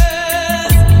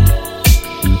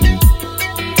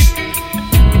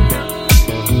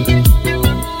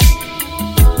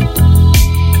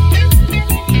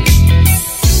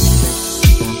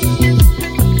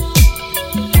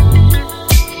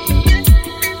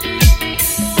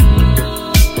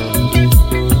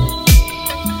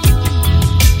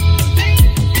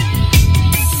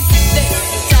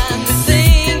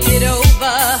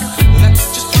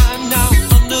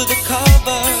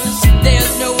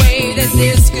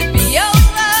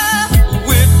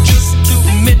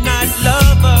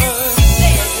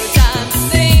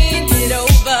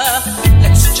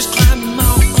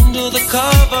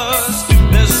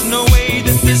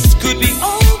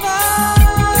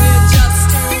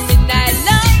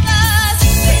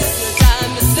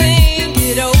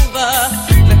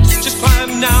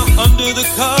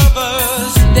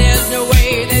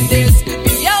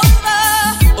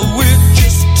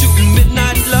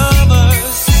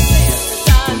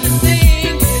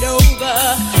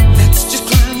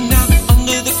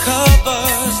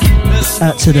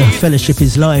 Out to the Fellowship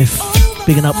is Life,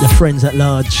 bigging up the friends at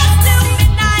large.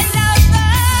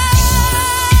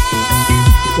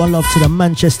 One love to the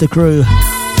Manchester crew.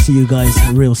 See you guys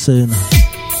real soon.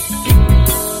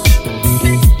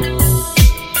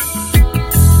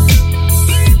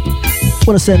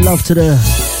 Want to send love to the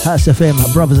House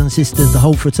FM brothers and sisters, the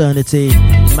whole fraternity,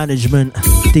 management,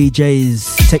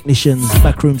 DJs, technicians,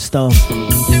 backroom staff,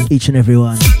 each and every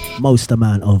one, most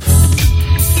amount of.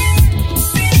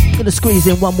 Gonna squeeze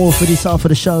in one more for this half of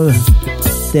the show,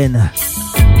 then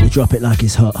we drop it like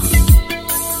it's hot.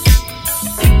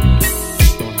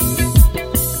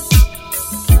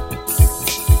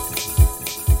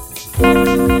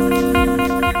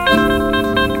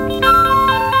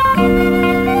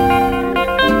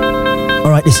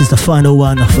 Alright, this is the final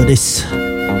one for this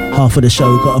half of the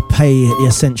show. Gotta pay the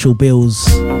essential bills.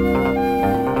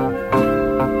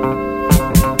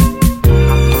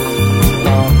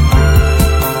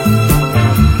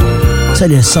 Tell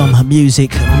you, some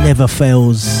music never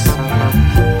fails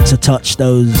to touch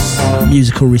those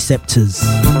musical receptors.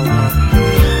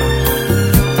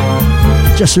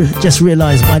 Just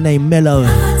realised my name Mellow,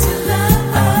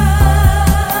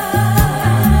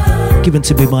 given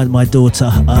to me by my daughter.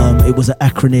 It was an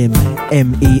acronym,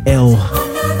 MEL.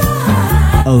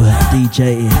 Oh,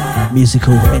 DJ,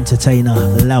 musical entertainer,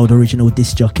 loud original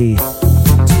disc jockey.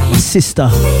 My sister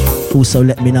also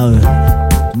let me know,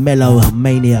 Mellow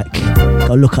Maniac.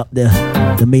 Go look up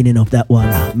the meaning of that one,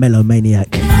 Mellow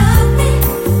Maniac.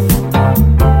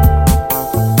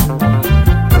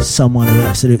 Someone who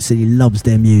absolutely loves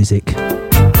their music.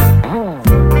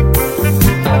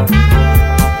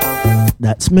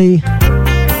 That's me.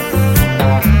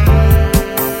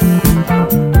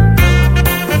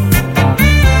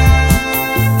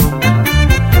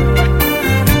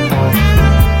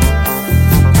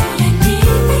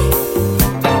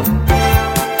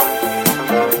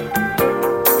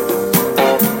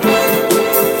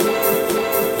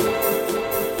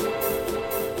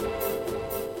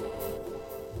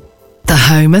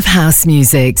 Home of house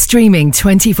music, streaming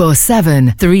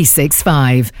 24/7,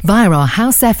 365 via our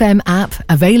House FM app,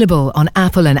 available on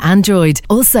Apple and Android,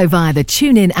 also via the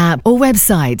TuneIn app or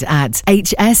website at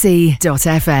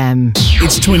hse.fm.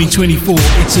 It's 2024,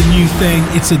 it's a new thing,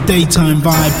 it's a daytime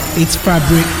vibe, it's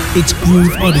Fabric, it's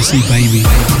Groove Odyssey, baby.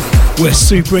 We're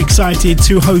super excited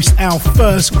to host our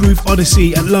first Groove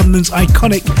Odyssey at London's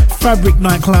iconic Fabric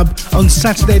nightclub on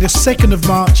Saturday the 2nd of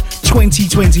March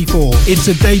 2024. It's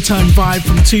a daytime vibe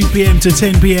from 2 p.m. to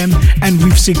 10 p.m. and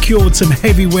we've secured some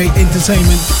heavyweight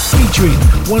entertainment featuring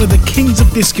one of the kings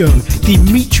of disco,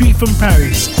 Dimitri from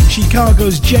Paris,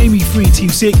 Chicago's Jamie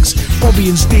 326, Bobby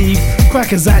and Steve,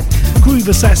 Crackazat, Groove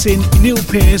Assassin, Neil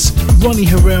Pierce, Ronnie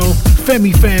Harrell,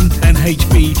 Femi Fem and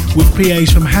HB, with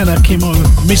PAs from Hannah Kimo,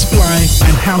 Miss Fly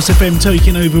and House FM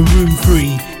taking over Room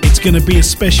 3. It's going to be a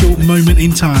special moment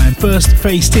in time. First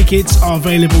phase tickets are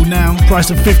available now, price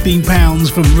of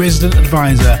 £15 from Resident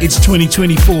Advisor. It's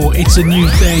 2024, it's a new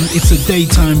thing, it's a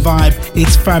daytime vibe,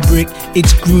 it's Fabric,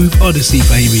 it's Groove Odyssey,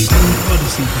 baby. Groove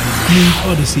Odyssey, baby. Groove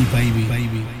Odyssey,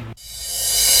 baby.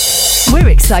 We're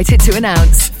excited to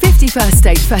announce 50 51st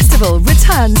State Festival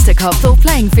returns to Copthall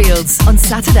Playing Fields on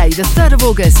Saturday the 3rd of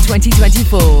August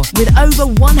 2024 with over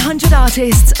 100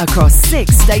 artists across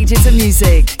 6 stages of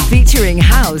music featuring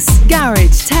house,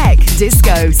 garage, tech,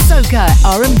 disco, soca,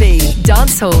 R&B,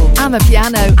 dancehall,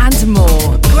 amapiano and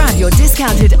more. Grab your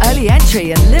discounted early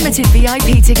entry and limited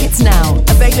VIP tickets now.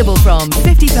 Available from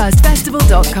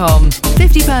 51stfestival.com.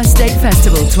 51st State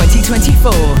Festival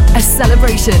 2024, a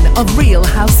celebration of real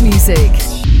house music.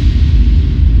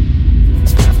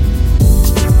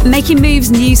 Making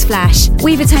moves newsflash.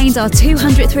 We've attained our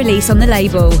 200th release on the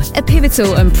label. A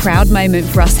pivotal and proud moment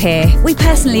for us here. We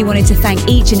personally wanted to thank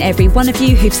each and every one of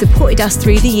you who've supported us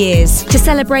through the years. To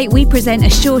celebrate, we present a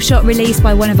Sure Shot release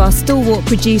by one of our stalwart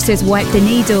producers, Wipe the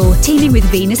Needle, teaming with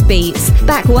Venus Beats.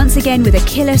 Back once again with a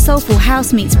killer soulful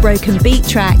house meets broken beat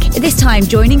track, this time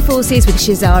joining forces with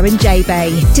Shazar and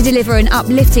J-Bay to deliver an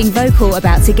uplifting vocal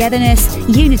about togetherness,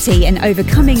 unity and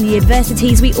overcoming the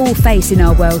adversities we all face in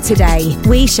our world today.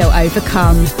 We shall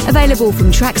overcome. Available from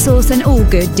Traxsource and all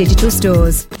good digital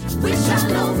stores.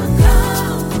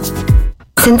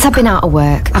 Since I've been out of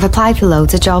work, I've applied for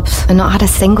loads of jobs and not had a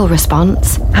single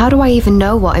response. How do I even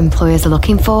know what employers are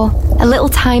looking for? A little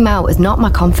time out has knocked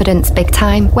my confidence big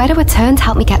time. Where do I turn to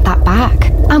help me get that back?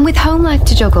 And with home life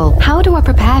to juggle, how do I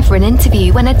prepare for an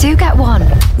interview when I do get one?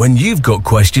 When you've got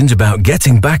questions about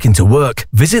getting back into work,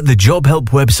 visit the Job Help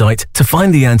website to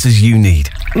find the answers you need.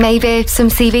 Maybe some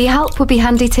CV help would be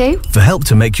handy too. For help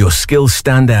to make your skills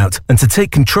stand out and to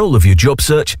take control of your job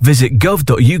search, visit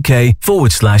gov.uk/job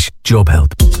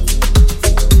help.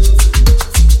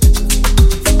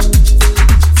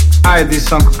 Hi, this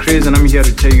is Uncle Chris and I'm here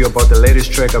to tell you about the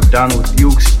latest track I've done with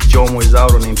Ukes. Jomo is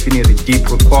out on Infinity Deep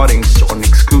Recordings on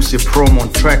exclusive promo on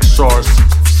Traxsource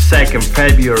 2nd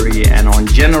February and on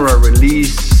general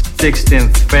release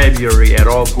 16th February at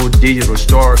all good digital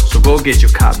stores. So go get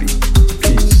your copy.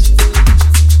 Peace.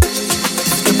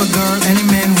 Skip a girl any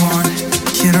man want.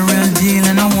 She the real deal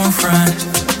and I won't front.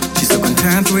 She's so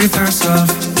content with herself.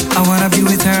 I wanna be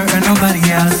with her and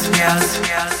nobody else.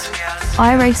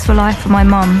 I race for life for my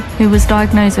mum, who was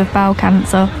diagnosed with bowel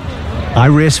cancer. I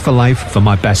race for life for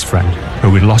my best friend, who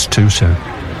we lost too soon.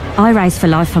 I race for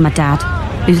life for my dad,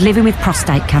 who's living with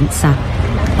prostate cancer.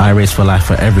 I race for life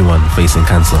for everyone facing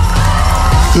cancer.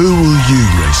 Who will you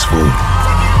race for?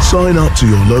 Sign up to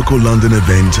your local London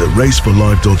event at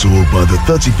raceforlife.org by the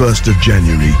 31st of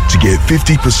January to get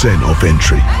 50% off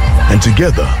entry. And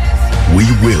together, we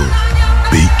will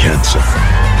beat cancer.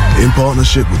 In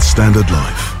partnership with Standard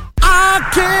Life. I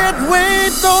can't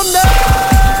wait no no.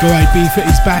 Go Ibiza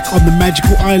is back on the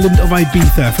magical island of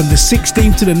Ibiza from the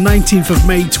 16th to the 19th of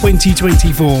May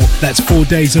 2024. That's 4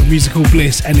 days of musical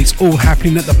bliss and it's all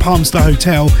happening at the Palmstar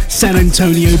Hotel, San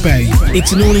Antonio Bay.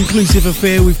 It's an all-inclusive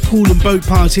affair with pool and boat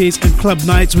parties and club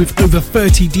nights with over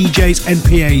 30 DJs and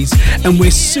PAs. And we're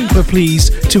super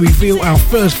pleased to reveal our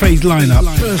first phase lineup.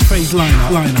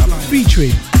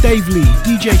 Featuring Dave Lee,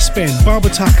 DJ Spen,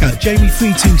 Barbara Tucker, Jamie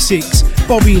 326,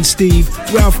 Bobby and Steve,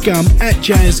 Ralph Gum,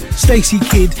 @Jazz, Stacey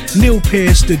Kidd, Neil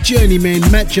Pearce, The Journeymen,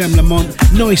 Matt Jam Lamont,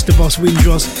 Noise the Boss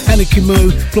Windross, Anna Kimo,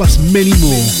 plus many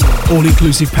more.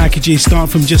 All-inclusive packages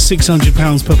start from just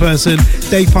 £600 per person.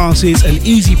 Day passes and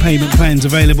easy payment plans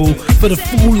available. For the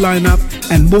full lineup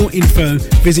and more info,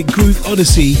 visit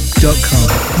GrooveOdyssey.com.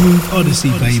 Groove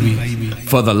Odyssey, baby.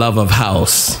 For the love of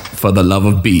house, for the love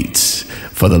of beats,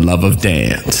 for the love of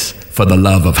dance, for the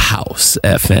love of House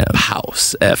FM,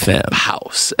 House FM,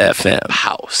 House FM,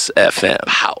 House FM,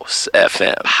 House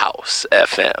FM, House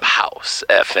FM, House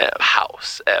FM,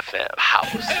 House FM,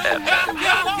 House FM.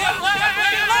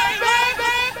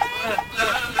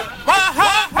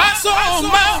 My soul,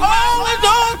 my only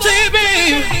on TV.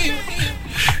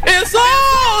 It's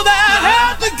all that I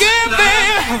have to give,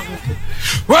 baby.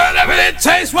 Whatever it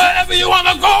takes, whatever you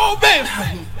wanna go, baby.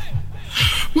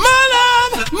 My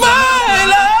love,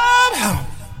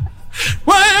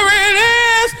 whatever it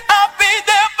is, I'll be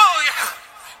there for you.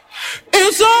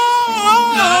 It's all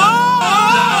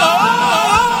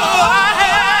I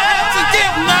have to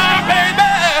give now,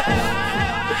 baby.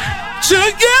 To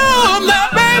give now,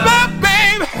 baby.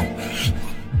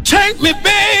 Take me,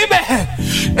 baby,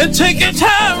 and take your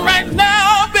time right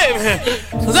now, baby.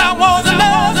 'Cause I wanna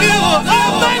love you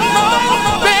all night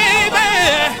long, baby.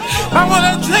 I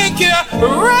wanna take you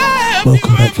right.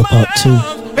 Welcome back for part 2.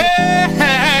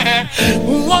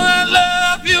 Wanna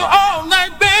love you all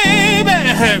night,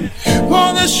 baby.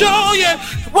 Wanna show you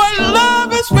what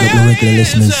love is really. The regular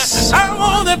listeners,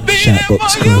 Shoutbox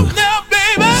crew,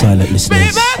 silent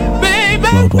listeners,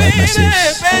 worldwide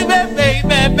massives.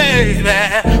 Baby,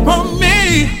 for me.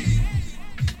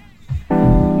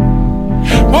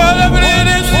 Whatever it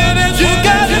is, you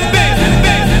got it, baby.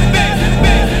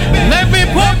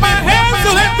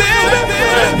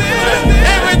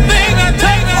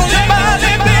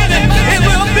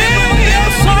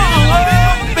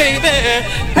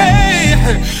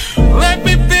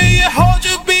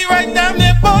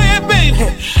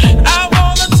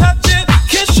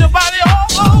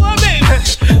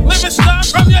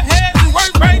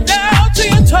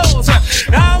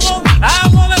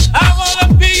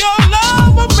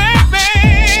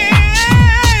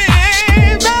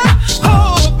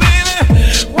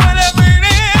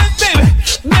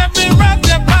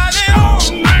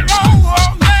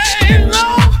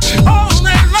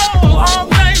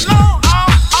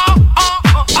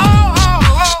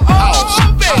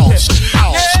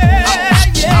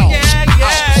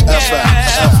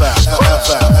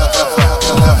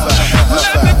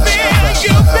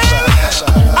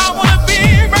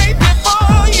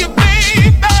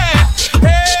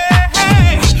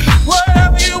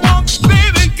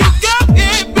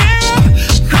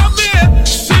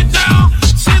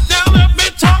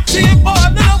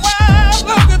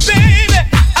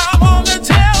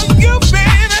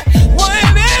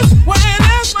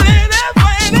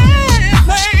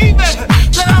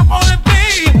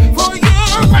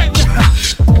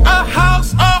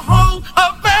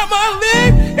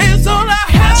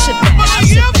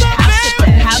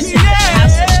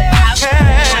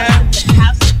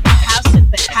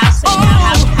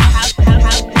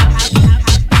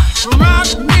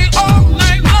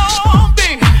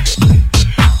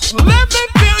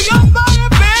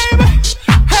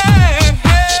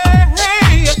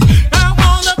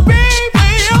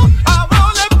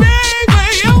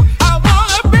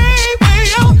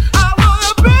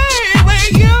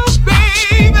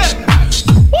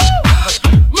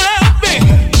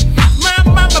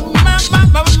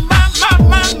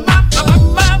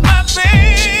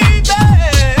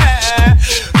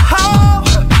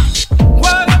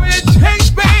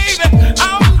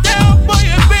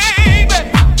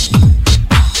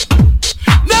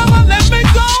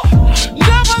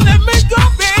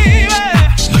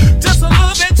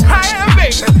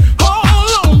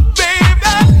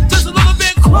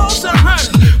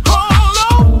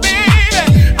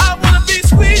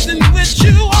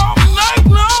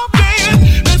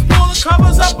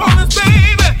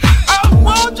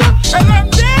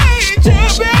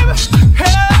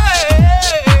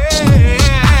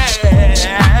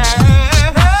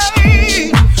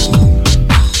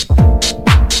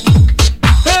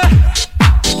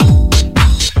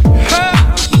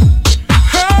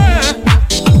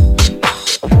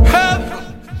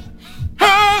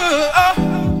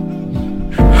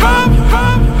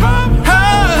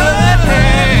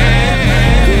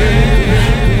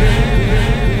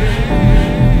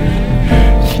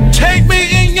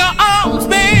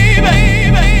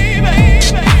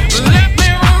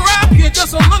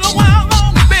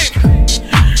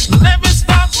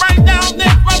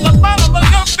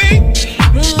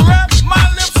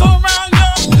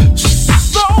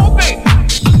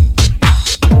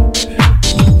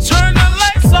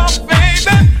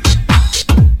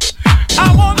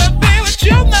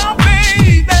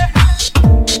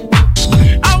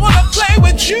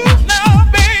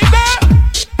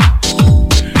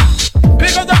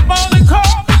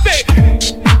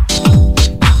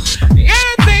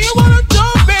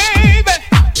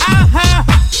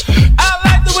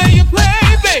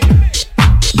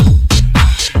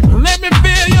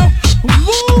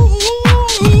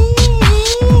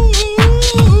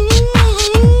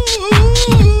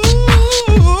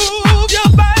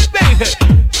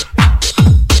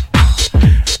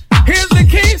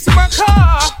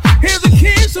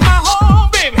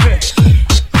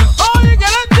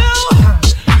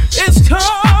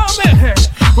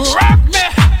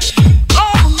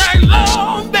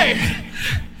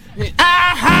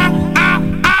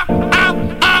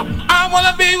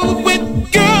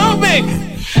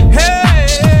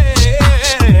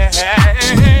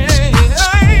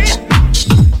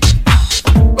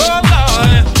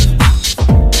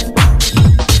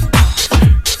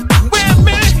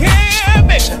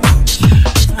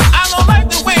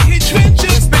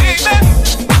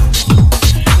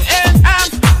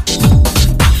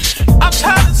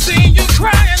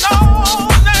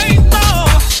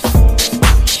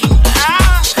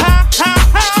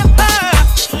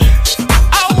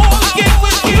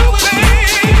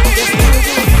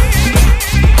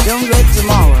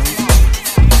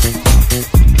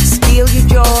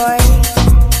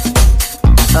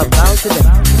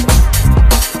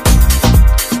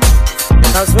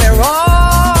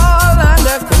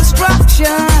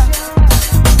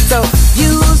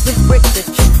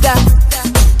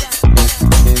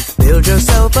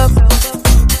 yourself up.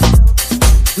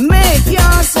 Make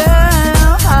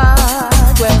yourself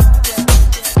hard. Well,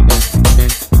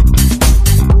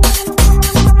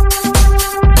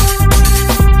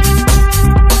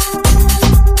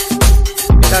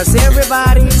 cause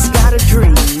everybody's got a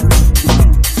dream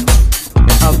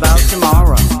about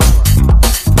tomorrow.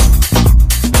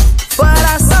 But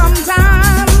I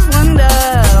sometimes wonder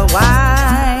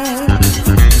why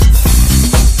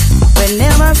we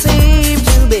never seem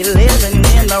to be living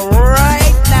in the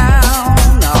right now.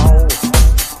 No,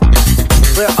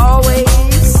 we're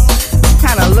always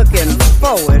kind of looking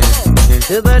forward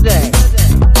to the day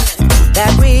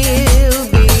that we'll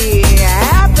be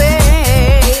happy.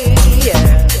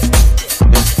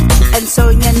 And so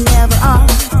you never are.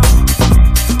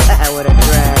 What a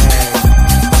drag.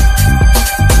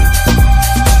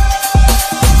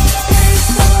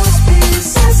 Those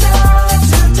pieces of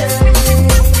today.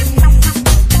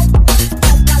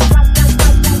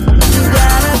 You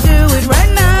gotta do it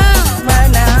right now,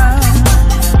 right now.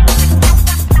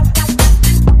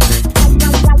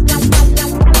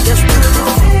 Just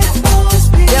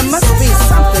there must be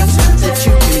something that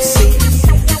you can see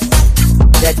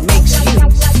that makes you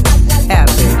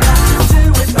happy.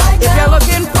 If you're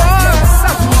looking for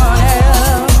someone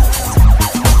else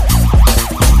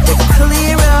to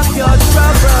clear up your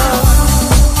trouble,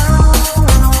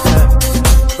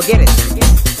 forget it.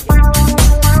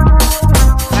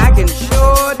 I can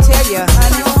sure tell you,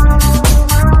 honey,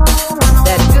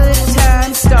 that good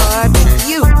times start with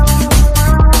you.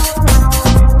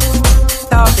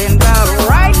 Talking about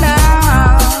right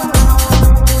now.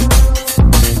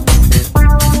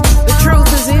 The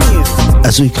truth is in you.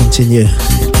 As we continue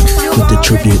with the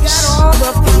tributes,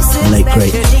 late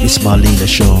great Miss Marlena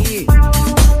Shaw.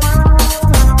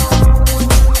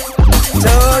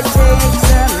 So take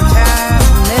some time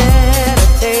to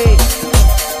meditate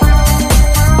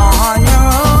on your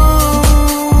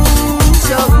own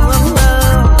soul of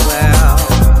love. Well,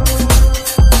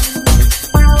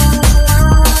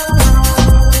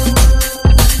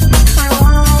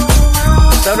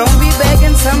 so don't be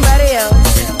begging somebody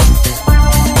else to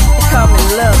come and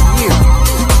love you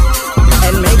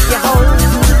and make you whole.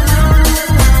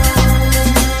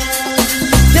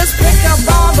 Just pick up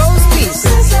all those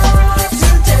pieces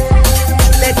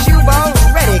that you've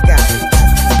already got.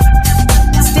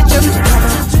 Stitch them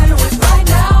together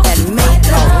and make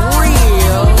a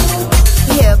real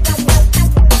hip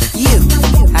you.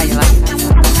 How you like it?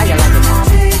 How you like it?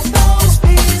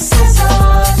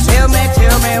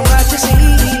 Tell me what you see.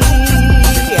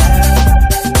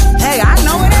 Hey, I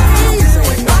know it ain't easy.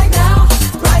 Right now.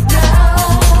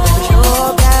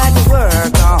 Sure got to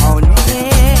work on it.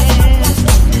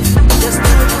 Just do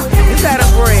it. You gotta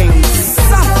bring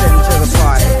something to the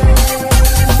party.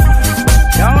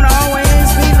 Don't always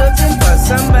be looking for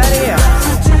somebody else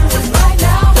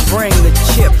to bring the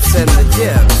chips and the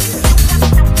dips.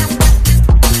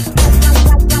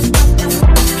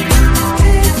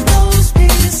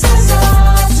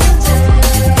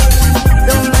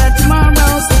 Don't let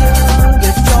tomorrow steal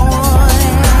your joy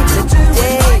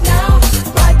today.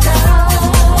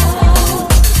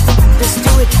 Just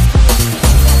do it.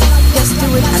 Just do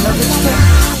it. I know that you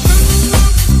can.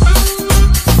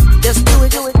 Just do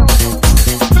it.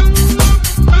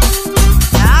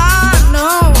 I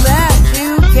know that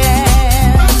you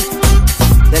can.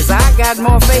 'Cause I got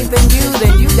more faith in you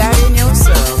than you got in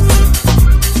yourself.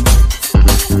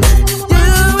 Do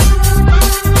it.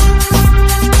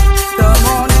 Come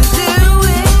on and do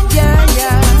it. Yeah,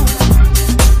 yeah.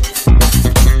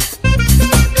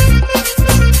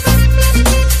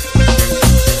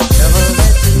 Never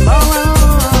let tomorrow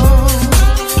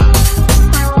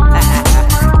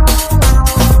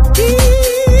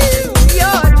steal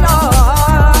your joy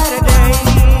today.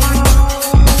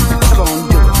 Come on,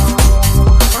 do it.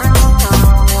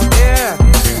 Yeah,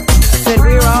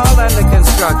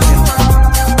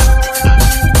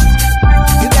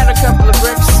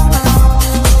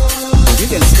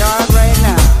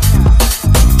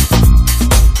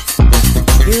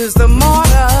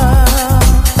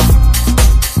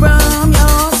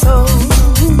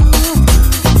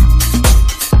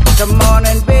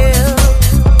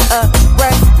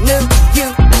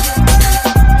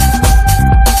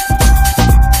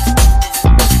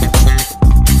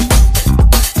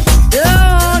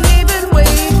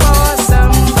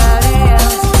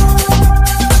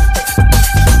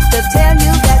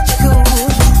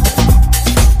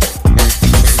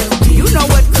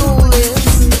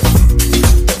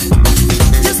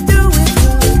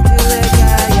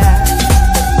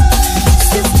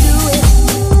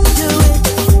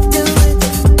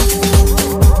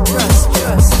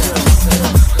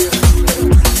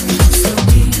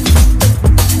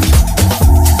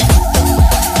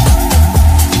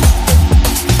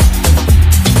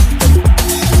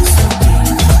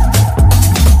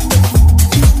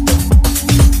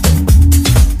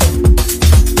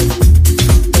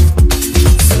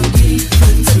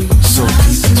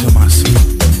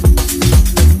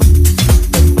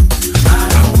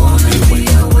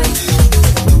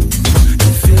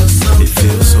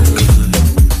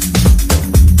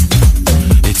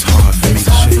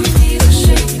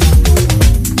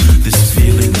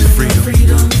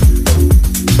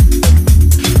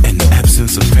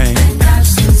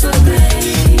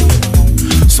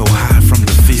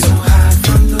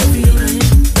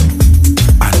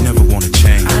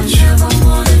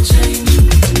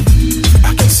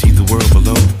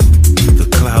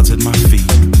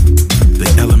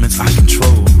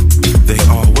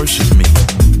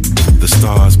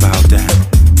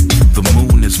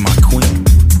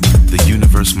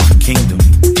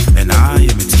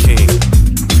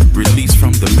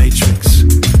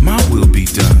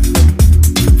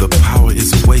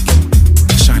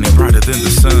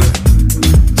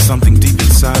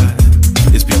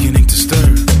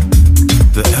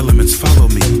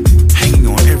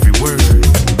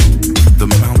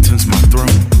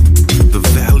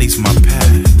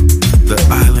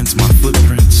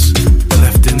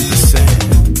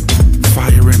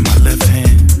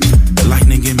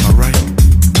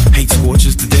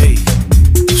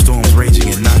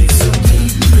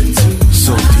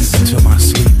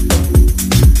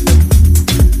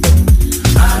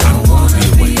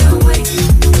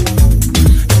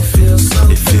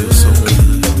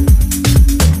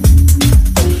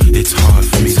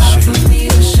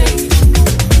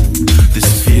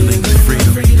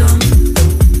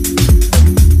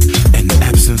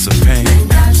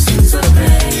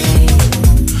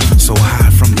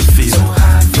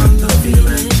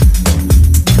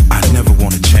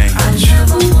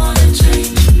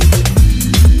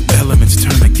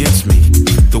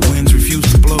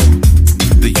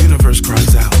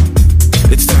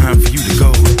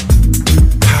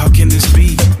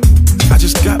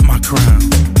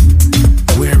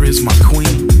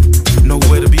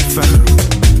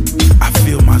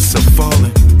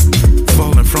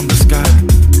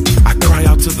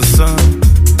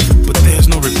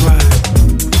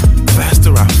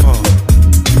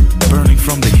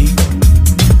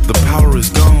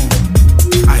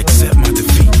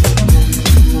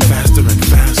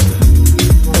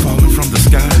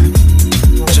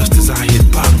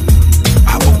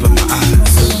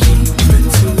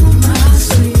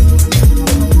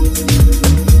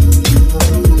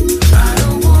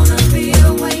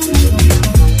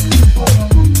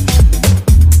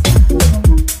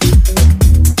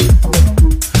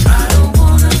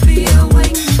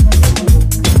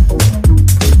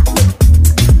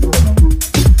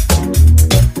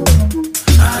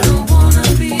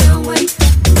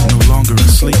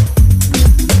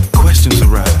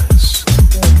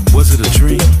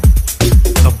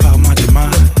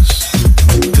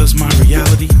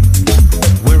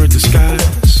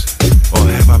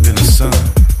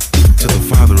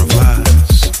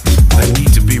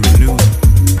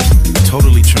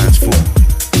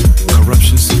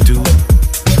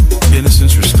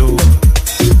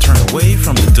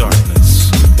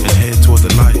 darkness and head toward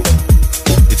the light.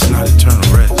 It's not eternal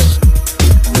rest,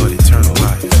 but eternal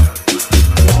life.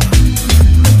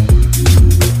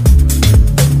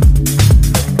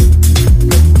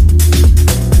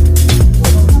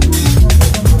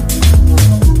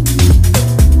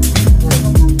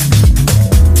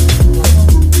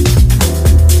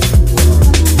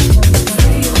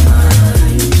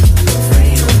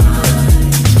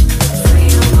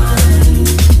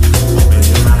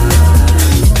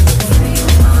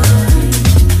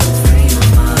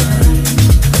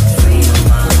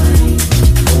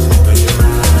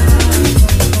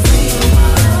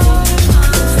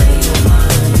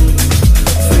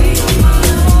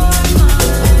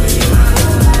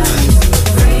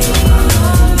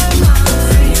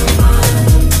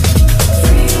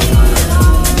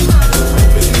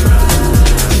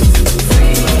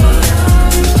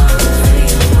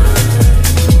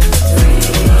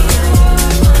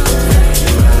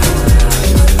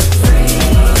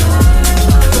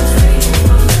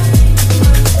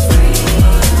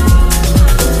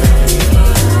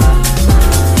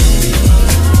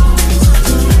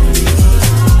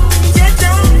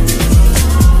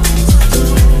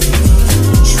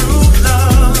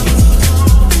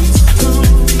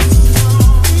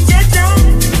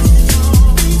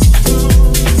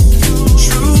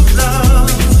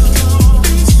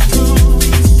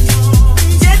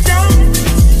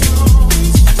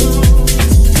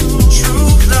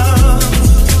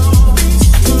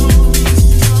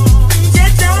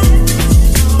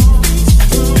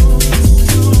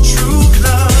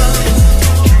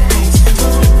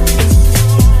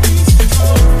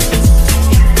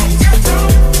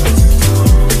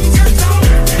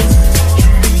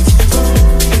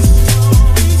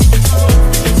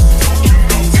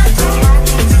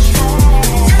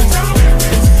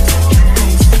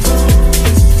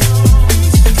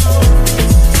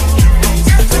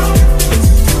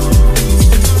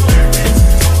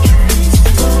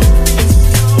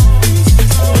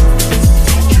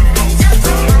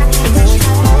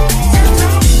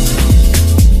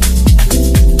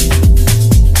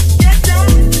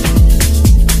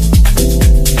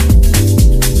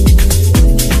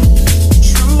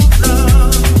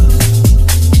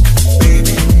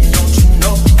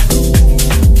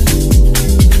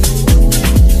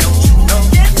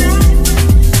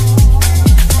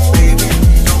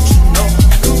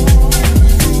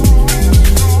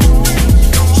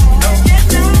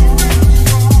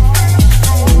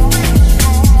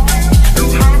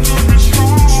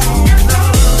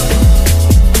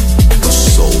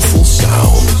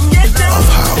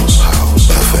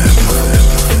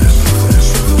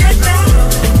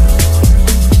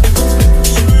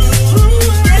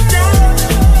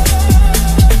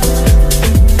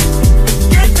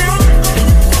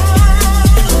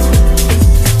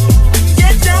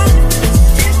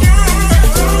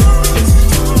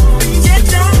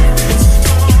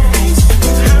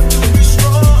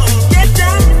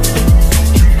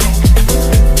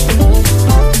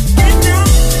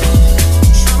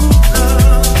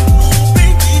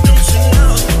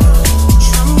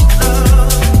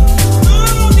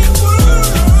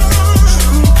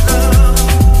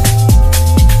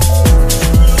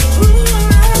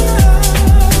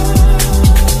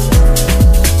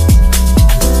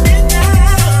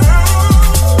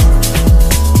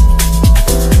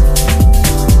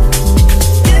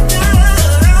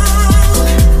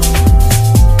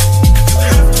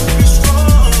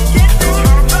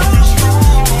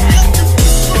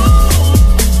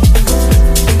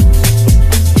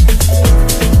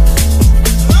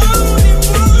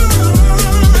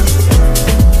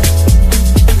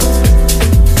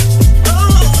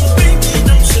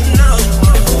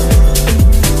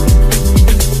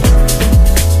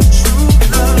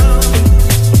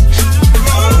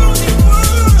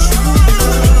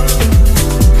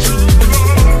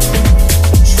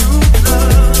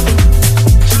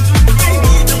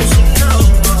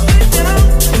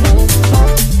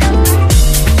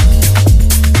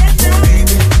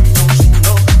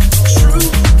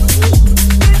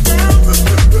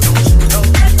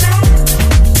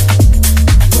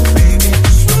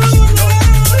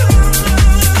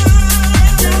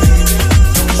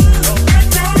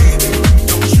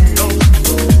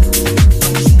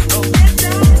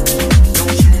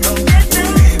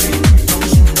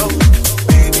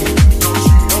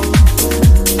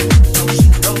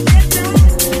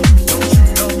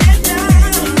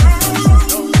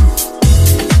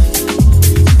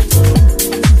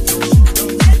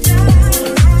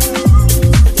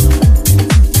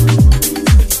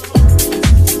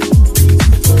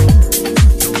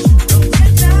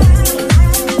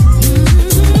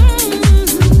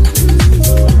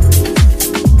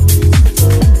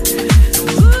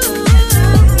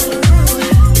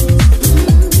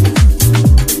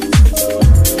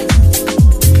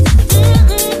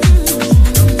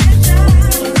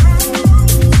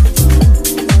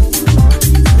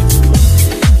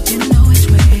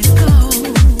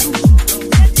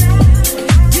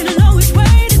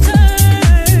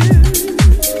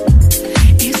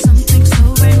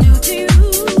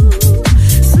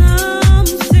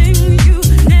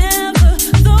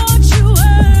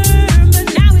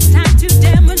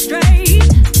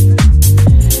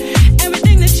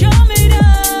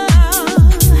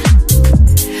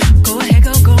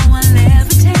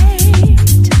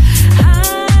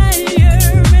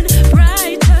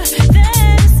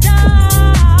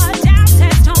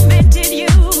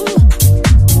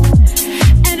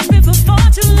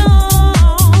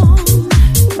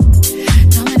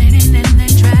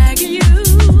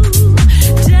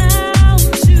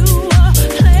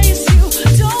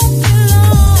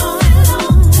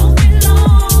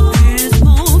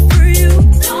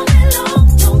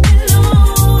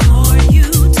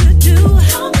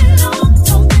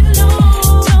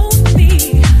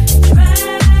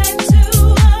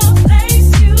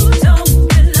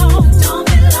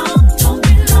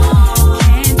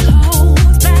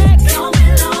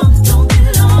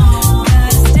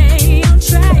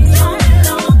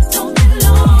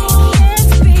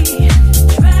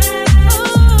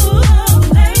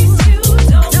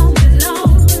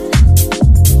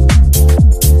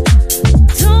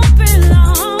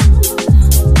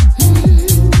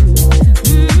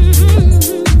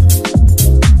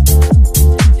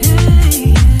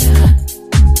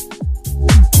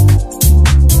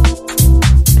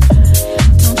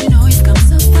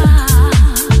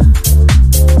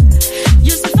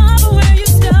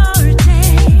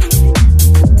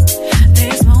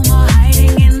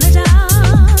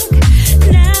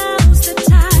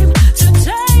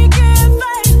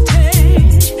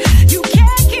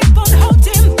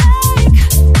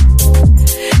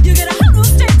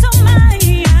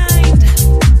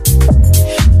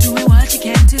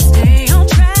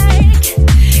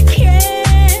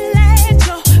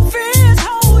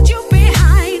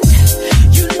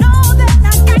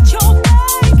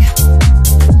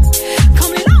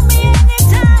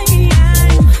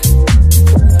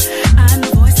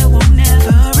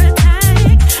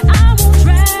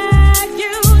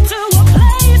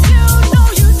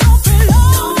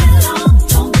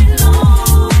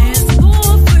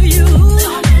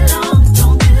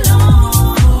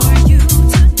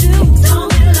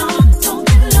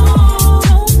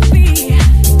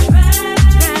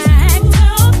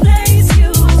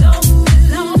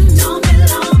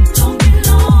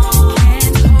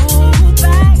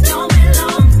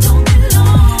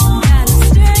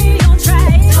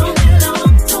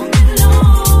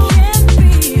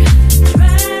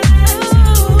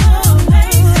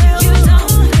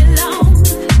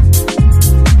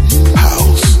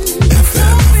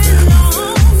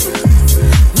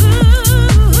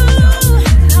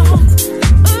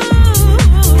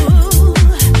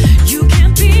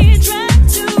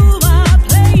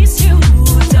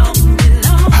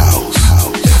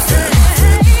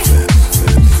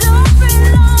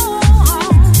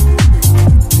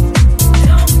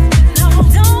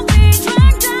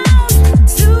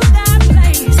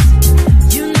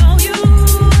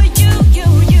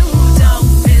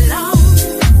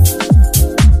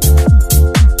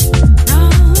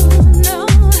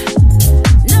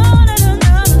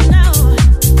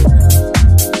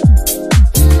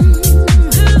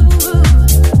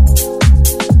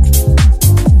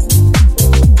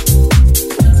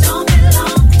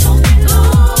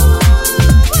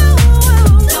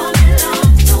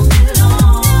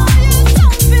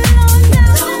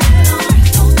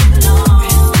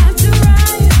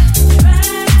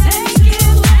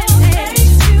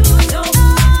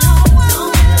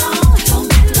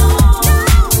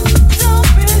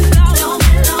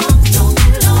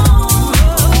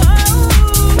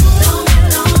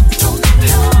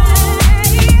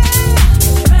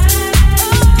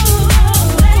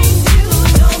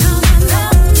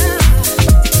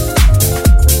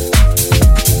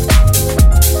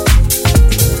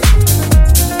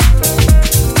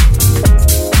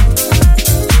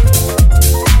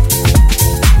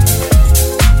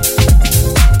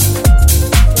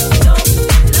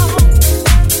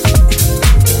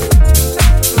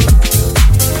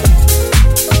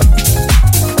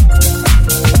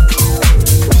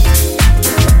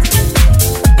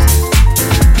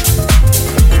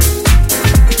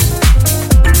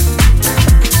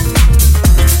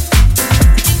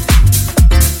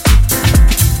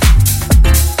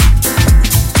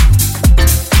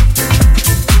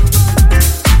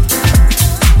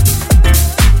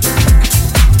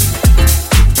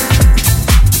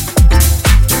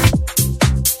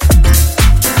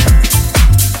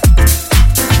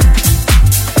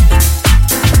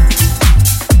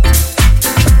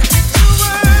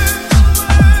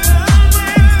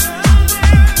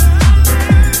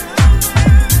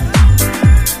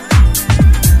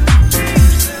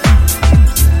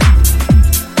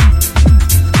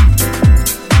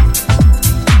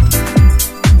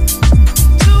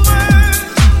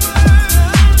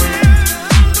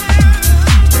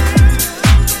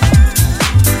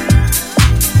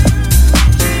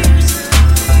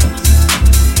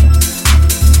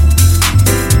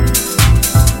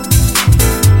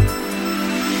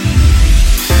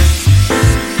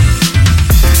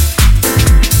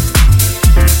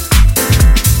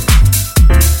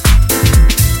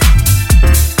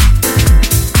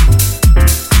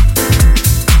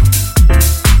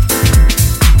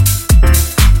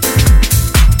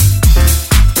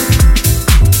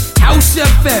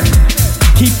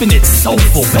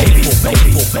 soulful, baby.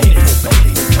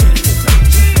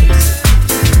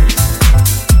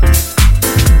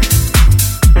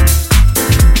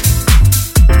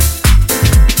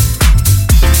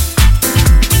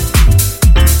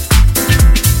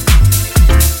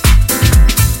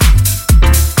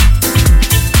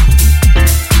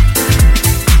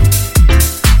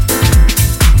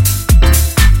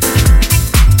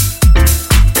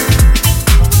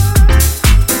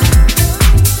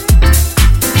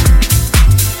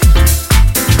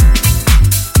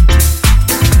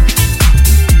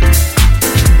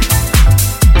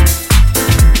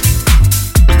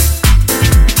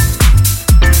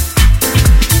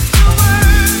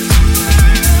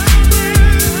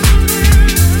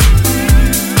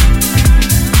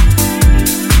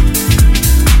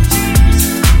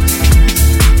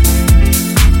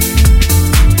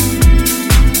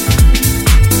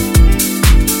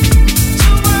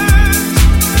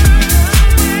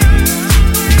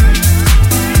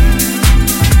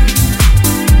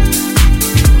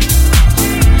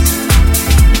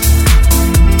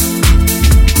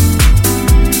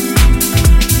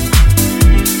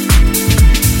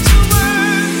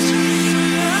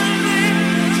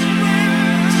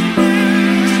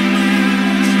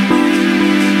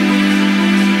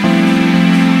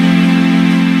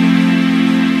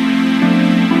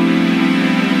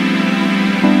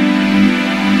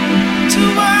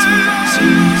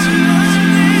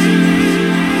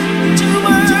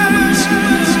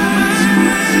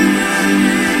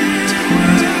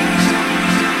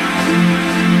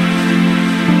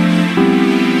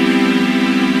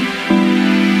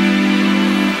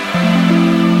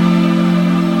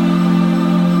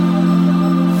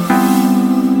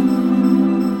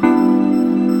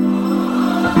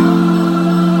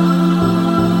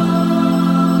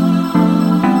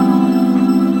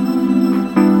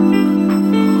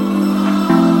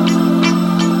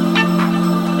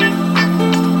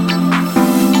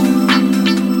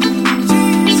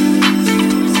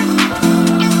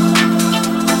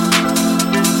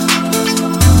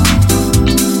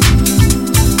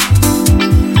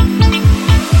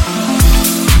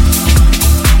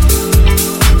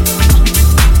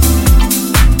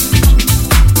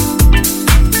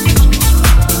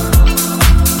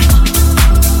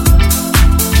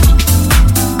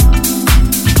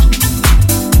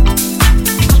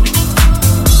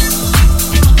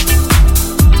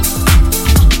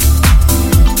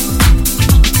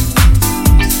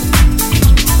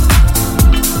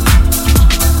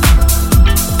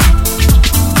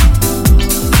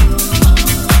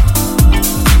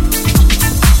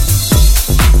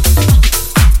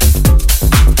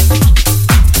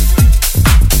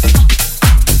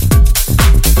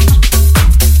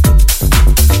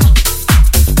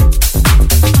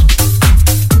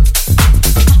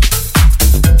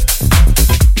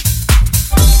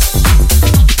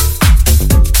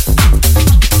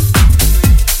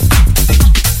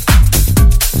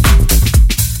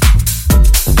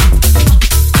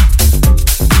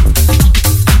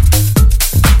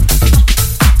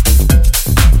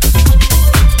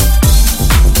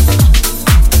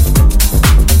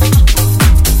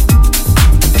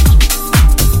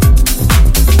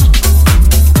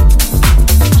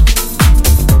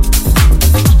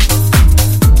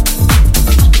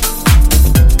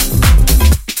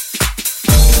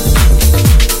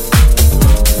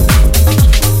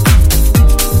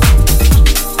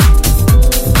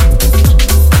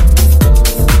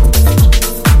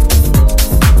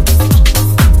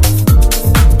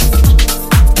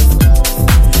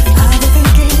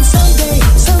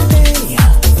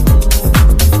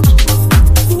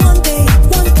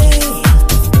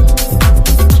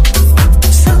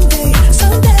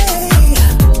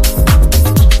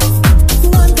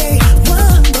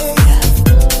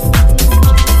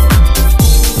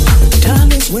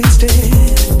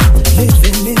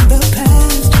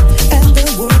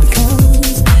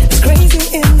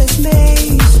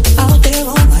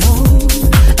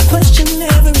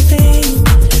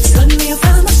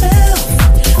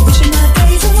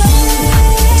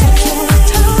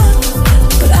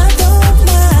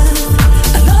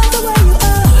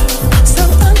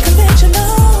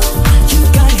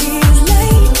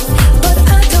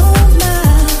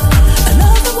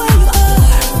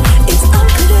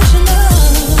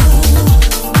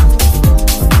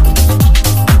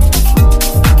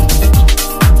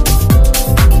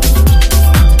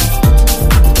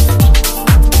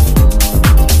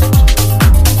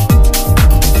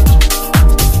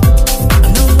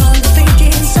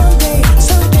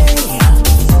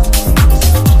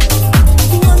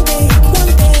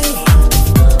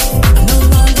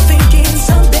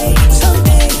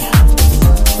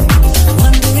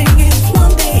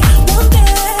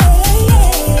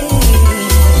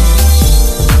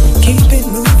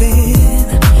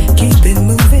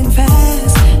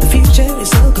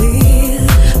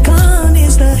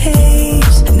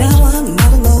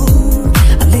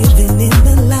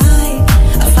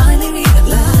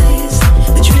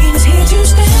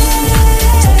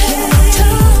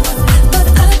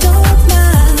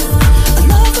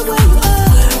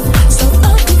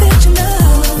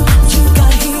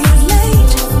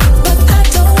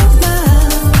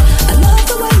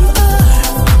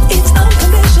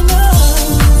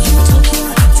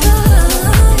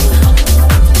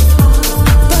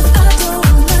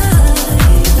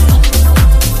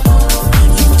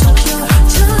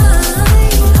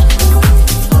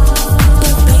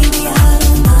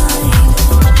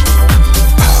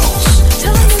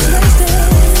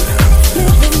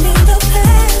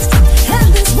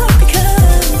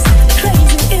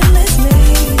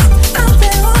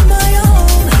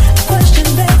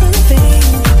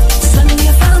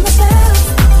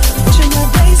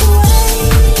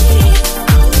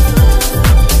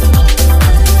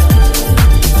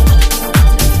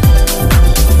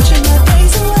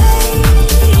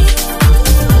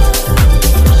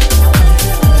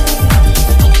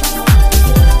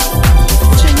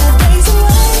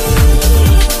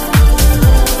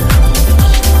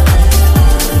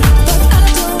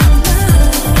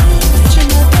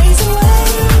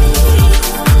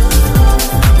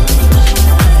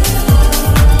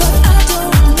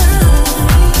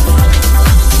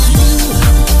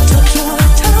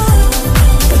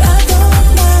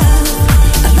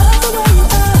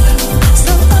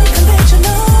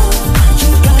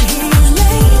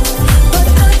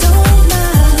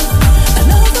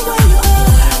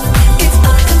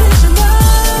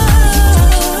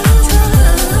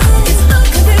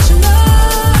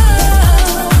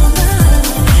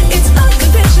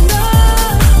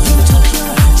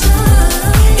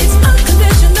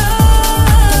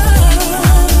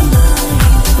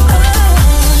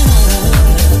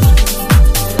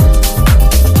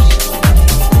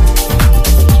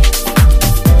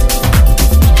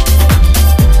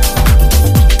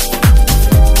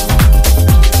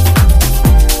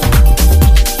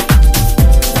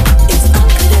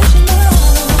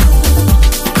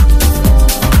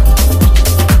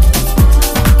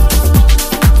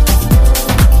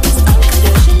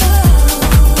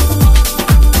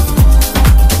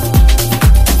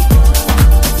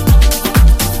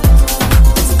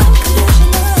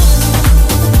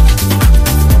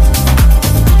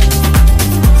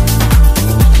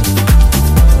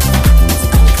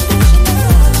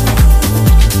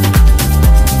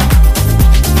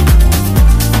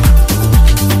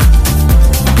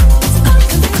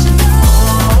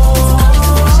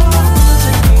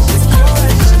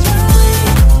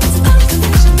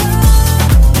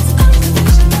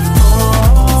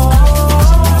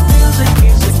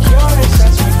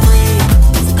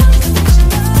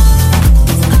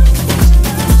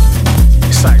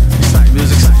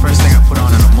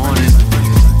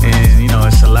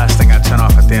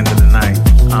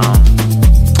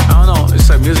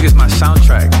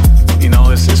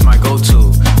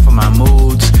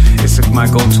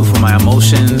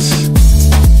 emotions.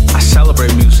 I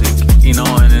celebrate music, you know,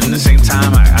 and at the same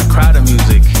time, I cry to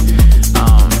music.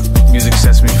 Music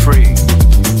sets me free.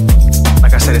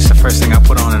 Like I said, it's the first thing I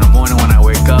put on in the morning when I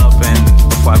wake up, and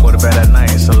before I go to bed at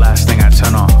night, it's the last thing I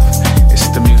turn off. It's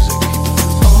the music.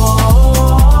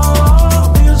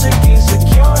 Oh, music is the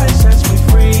cure, it sets me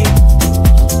free.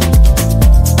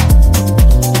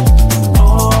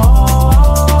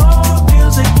 Oh,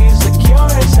 music is the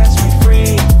cure, it sets me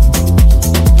free.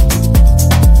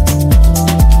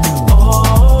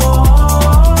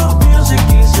 Oh, music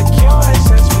is the cure, it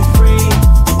sets me free.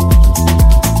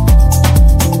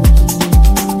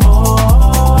 Oh,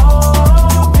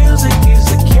 music is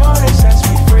the cure, it sets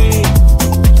me free.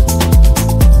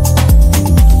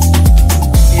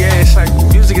 Yeah, it's like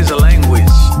music is a language.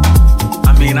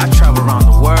 I mean, I travel around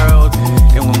the world,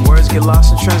 and when words get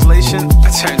lost in translation, I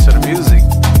turn to the music.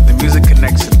 The music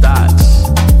connects the dots.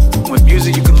 With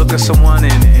music, you can look at someone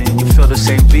and you feel the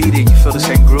same beat and you feel the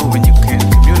same groove and you can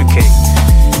communicate.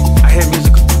 I hear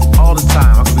music all the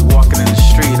time. I could be walking in the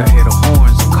street, I hear the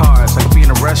horns of cars. I could be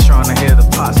in a restaurant, I hear the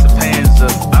pots, the pans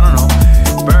of, I don't know,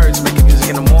 birds making music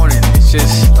in the morning. It's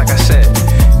just, like I said,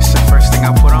 it's the first thing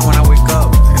I put on when I wake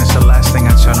up, and it's the last thing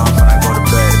I turn off when I go to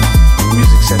bed.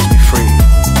 Music sets me free.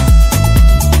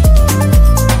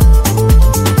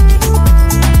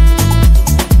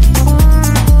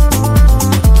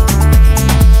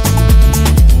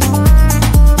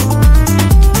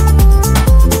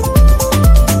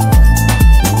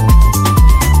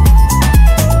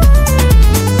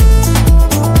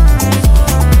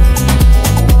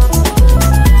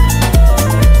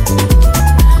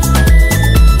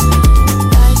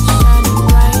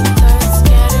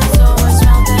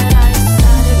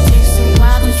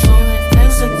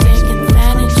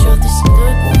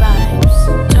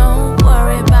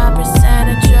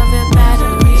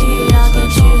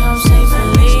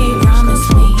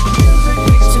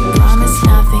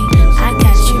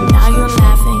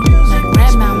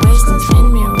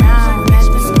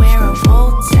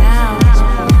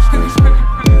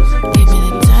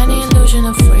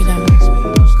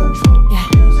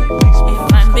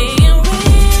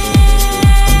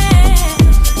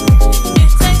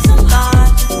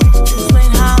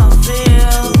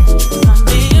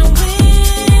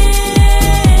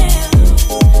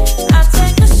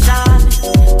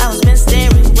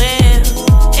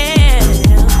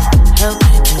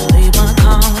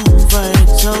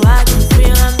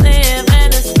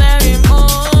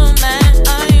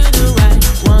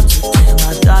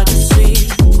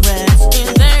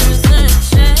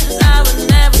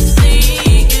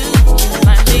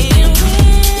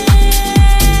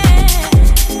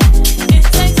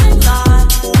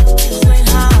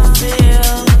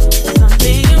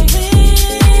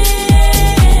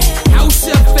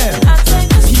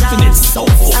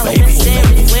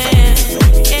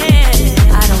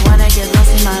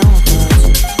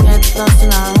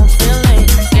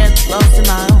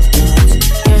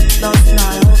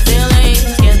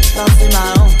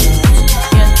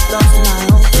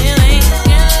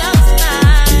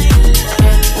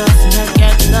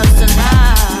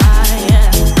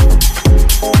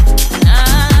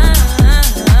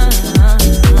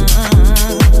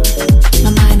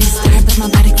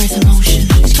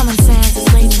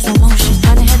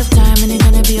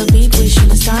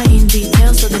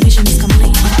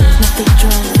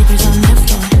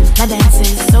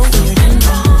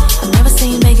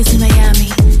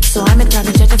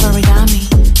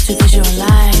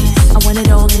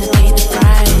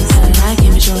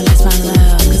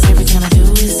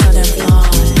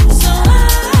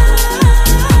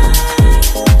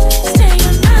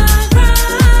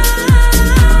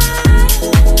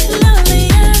 Lonely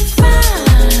and fine.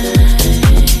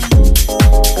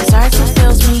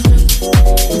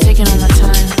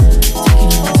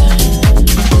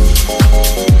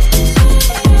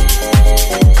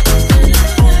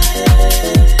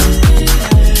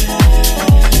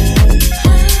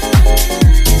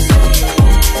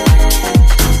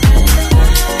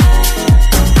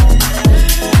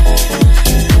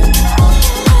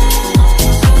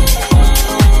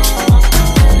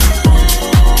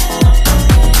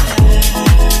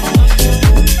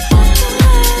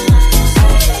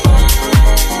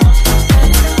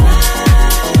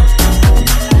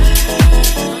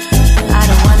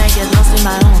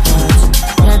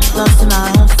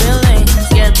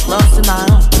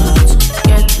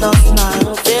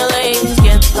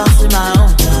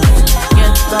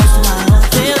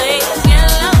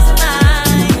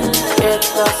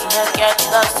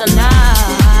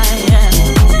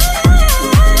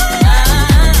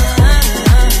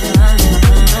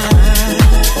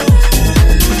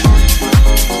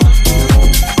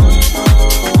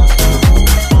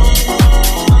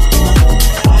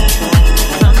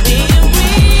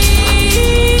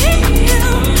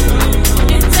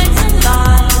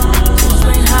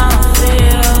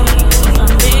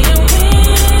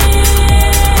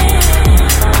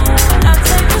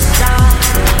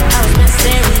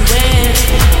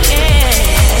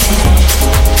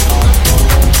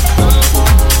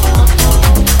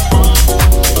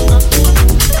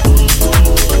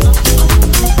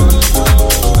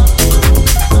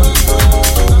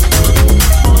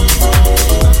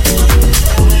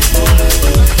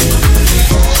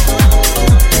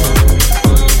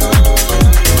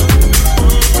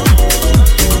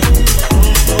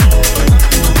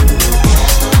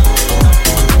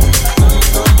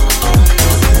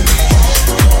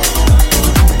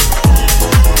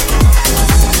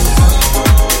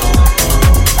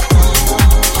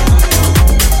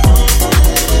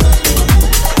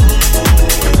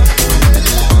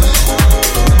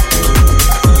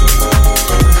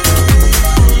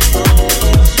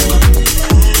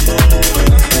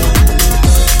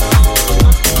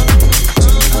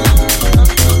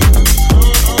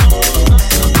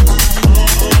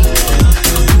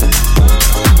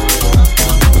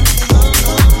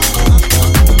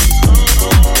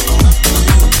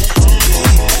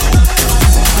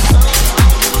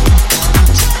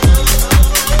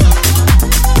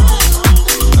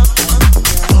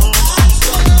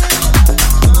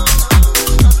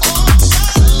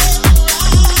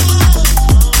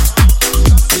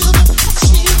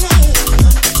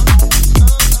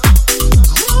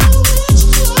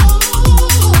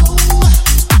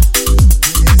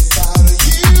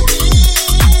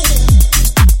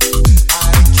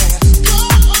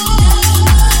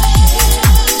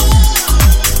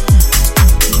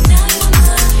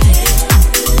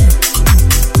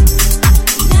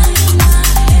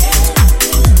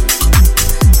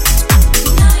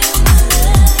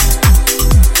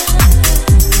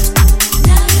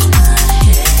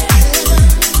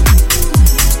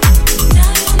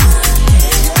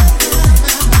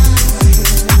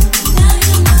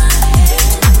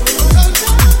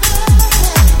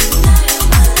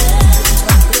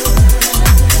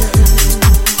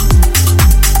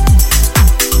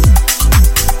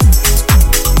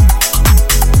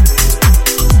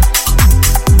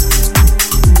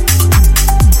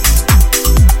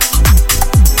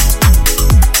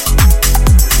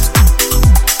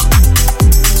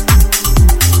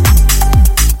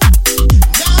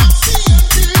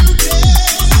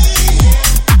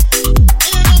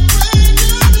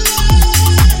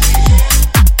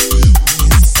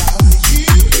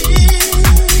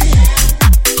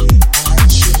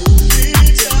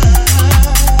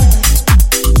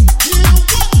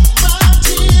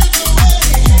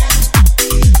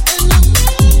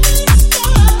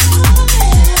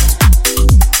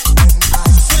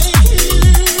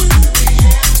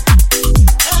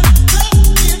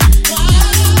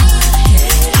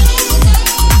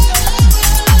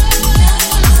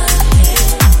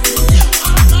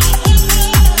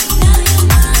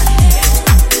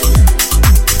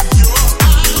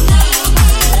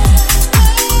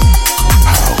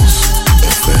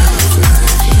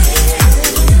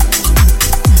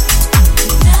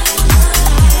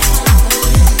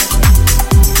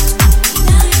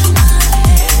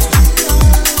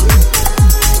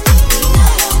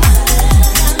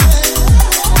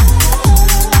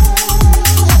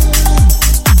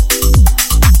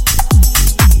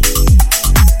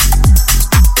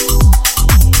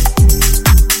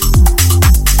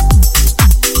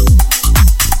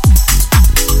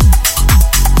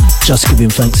 Just giving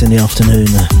thanks in the afternoon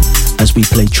as we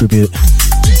play tribute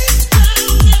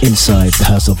inside the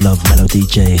House of Love, Mellow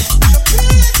DJ.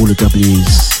 All the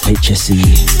W's,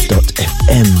 hse.fm.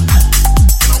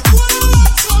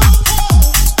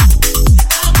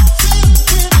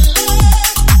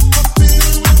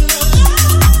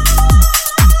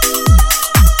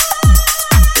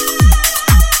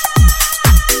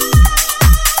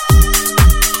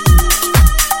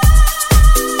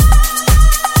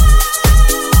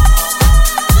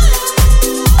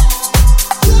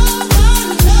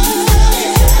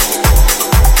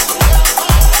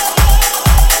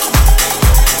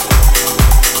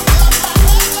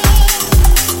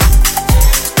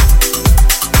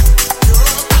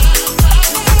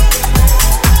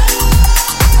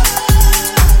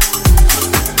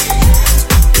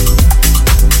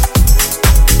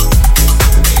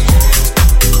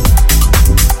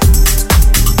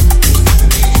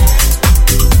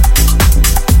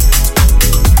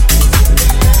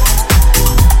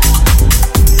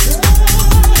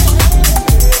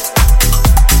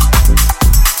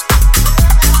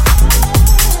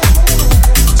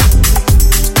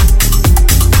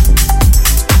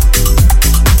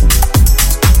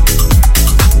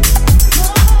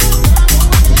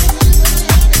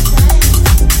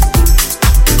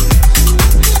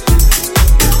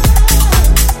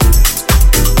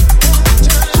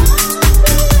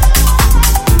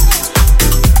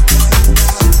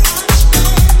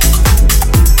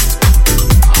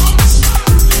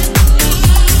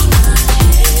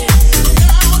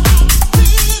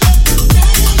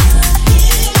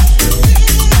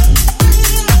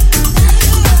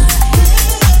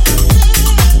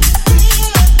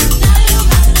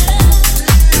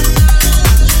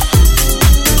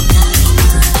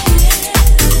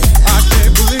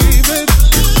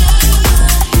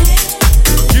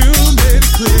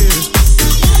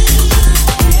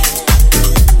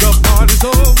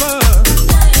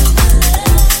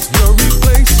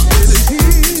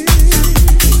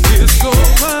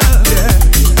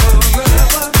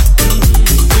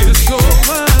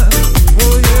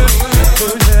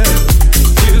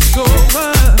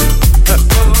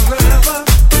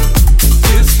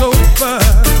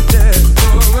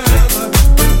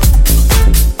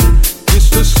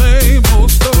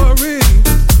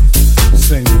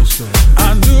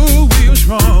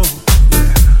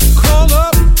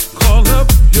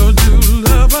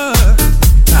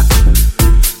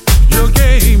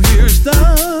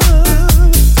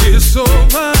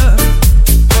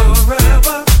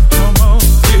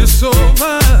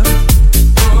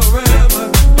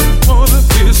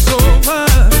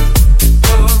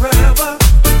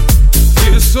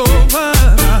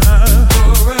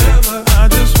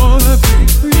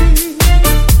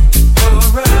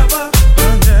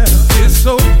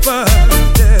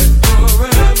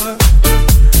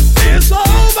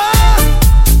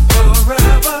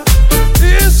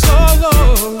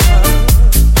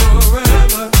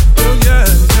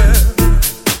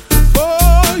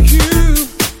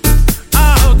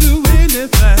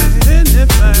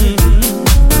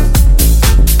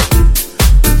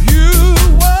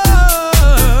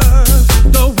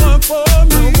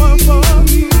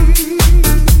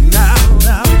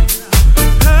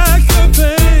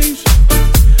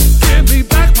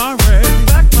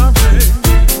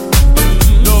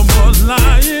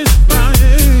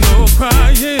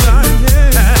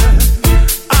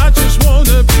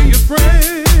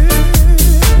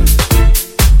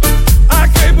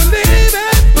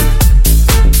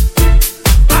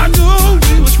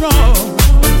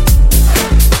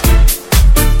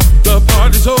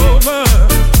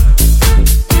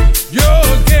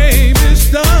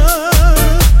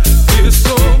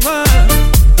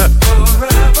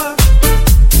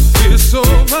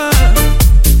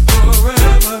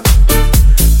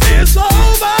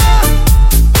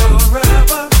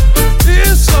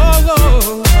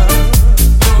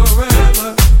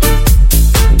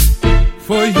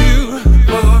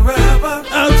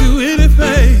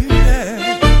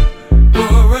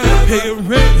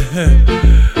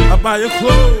 buy your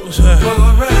clothes.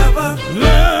 Forever.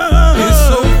 Love. It's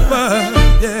over.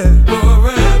 Yeah.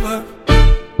 Forever.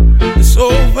 It's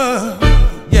over.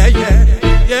 Yeah,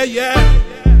 yeah. Yeah,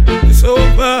 yeah. It's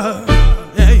over.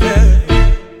 Yeah, yeah.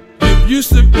 You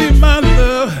used to be my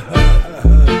love.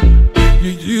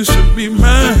 You used to be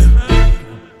mine.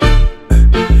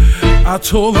 I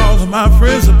told all of my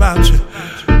friends about you.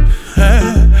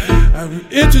 I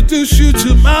introduced you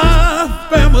to my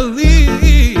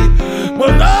family.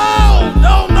 But no.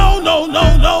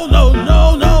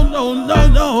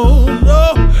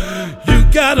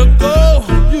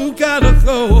 You gotta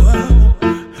go.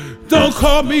 Don't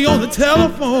call me on the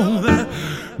telephone.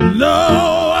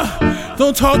 No,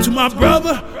 don't talk to my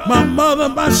brother, my mother,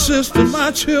 my sister,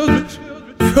 my children.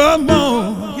 Come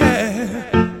on, yeah.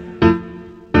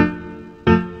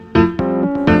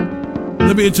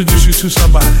 Let me introduce you to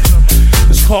somebody.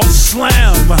 It's called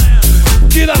Slam.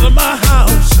 Get out of my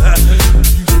house.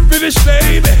 You finished,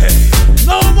 baby.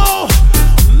 No more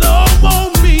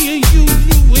me and you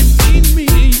and me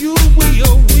and you, we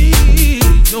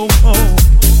no more.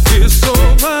 It's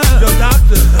over. Your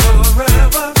doctor,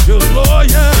 forever. Your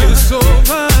lawyer, it's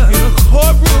over. In the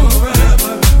courtroom,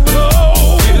 forever.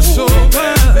 Oh, it's over,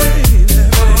 baby.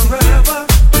 Forever.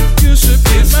 You should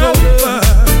be over.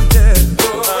 Yeah.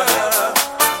 Forever.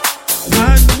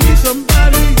 I need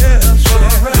somebody else.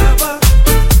 Forever.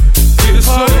 It's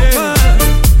over.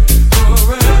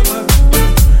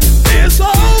 Forever.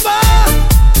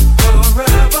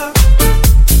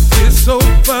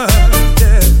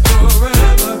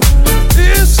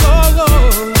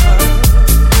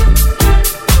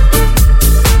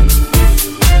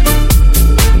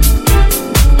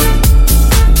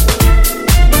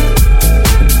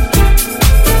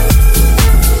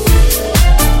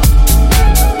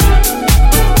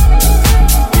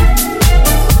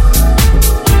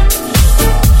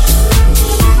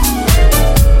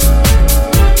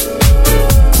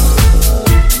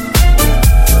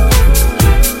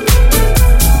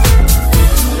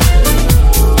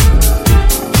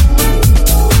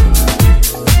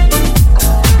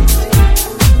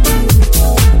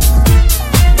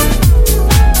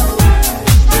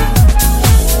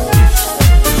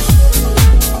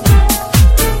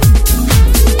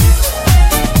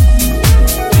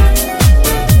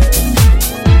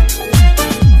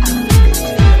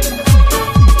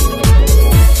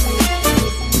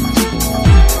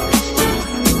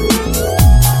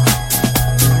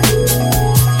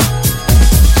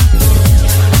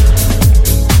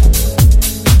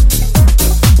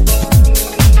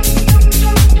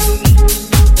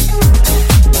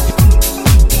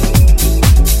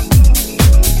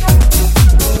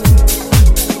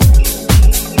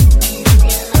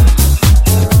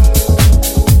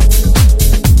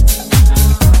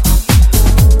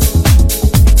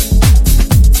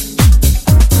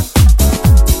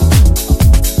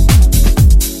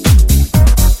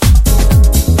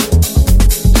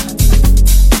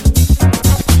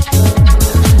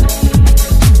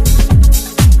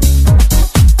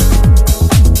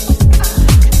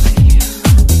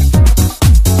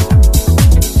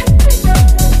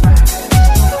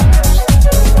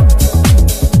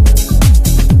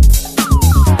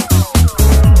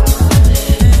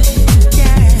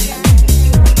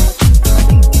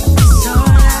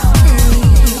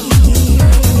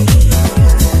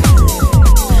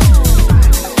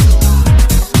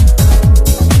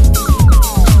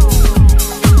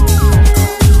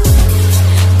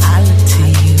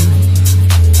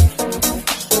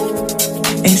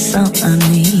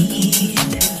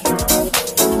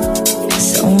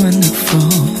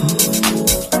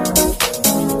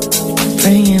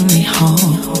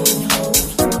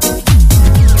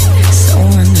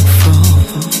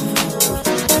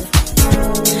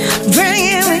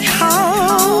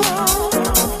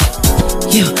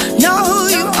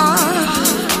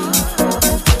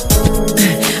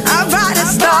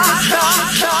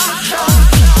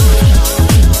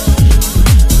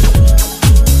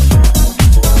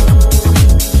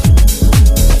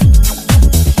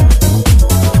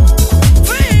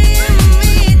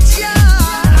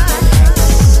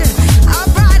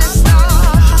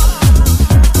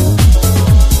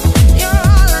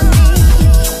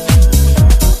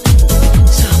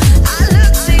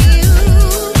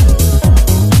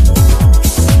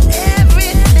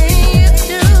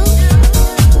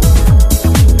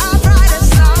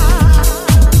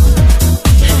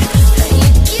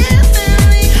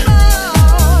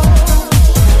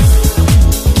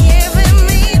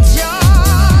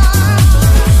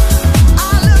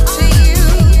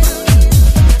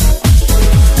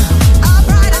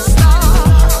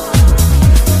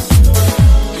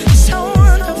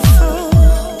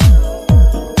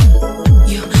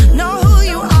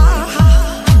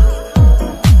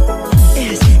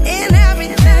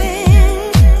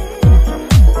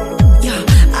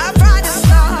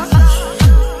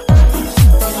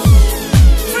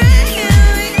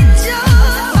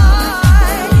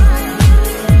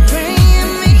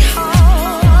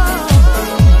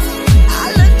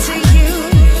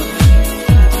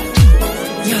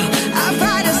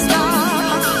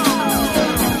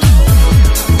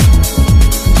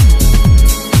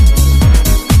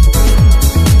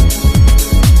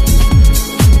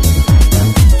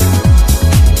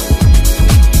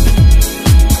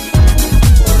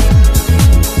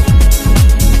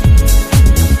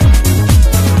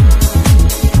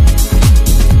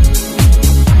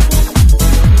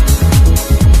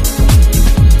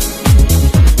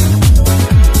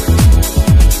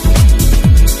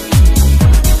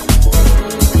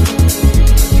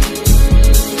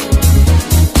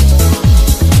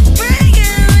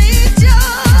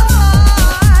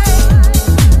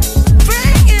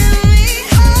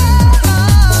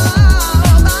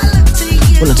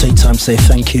 say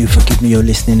thank you for giving me your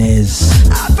listening ears.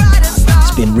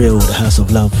 It's been real, the House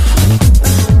of Love.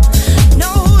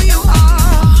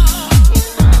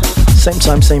 Same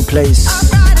time, same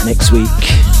place, next week,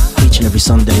 each and every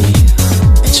Sunday,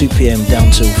 2 p.m.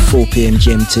 down till 4 p.m.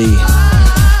 GMT.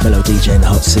 Mellow DJ in the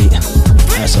hot seat,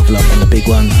 House of Love on the big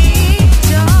one.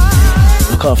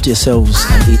 Look after yourselves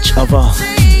and each other.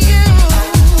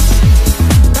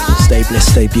 Stay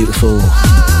blessed, stay beautiful.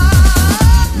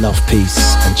 Love, peace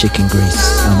and chicken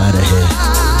grease. I'm out of here.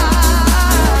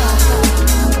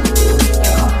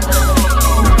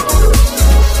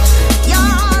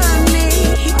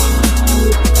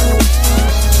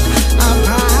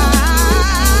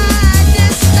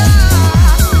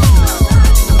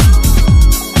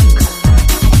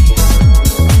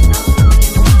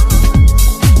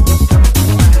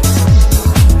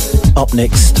 Up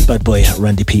next, bad boy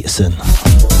Randy Peterson.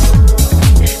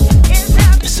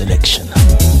 The Selection.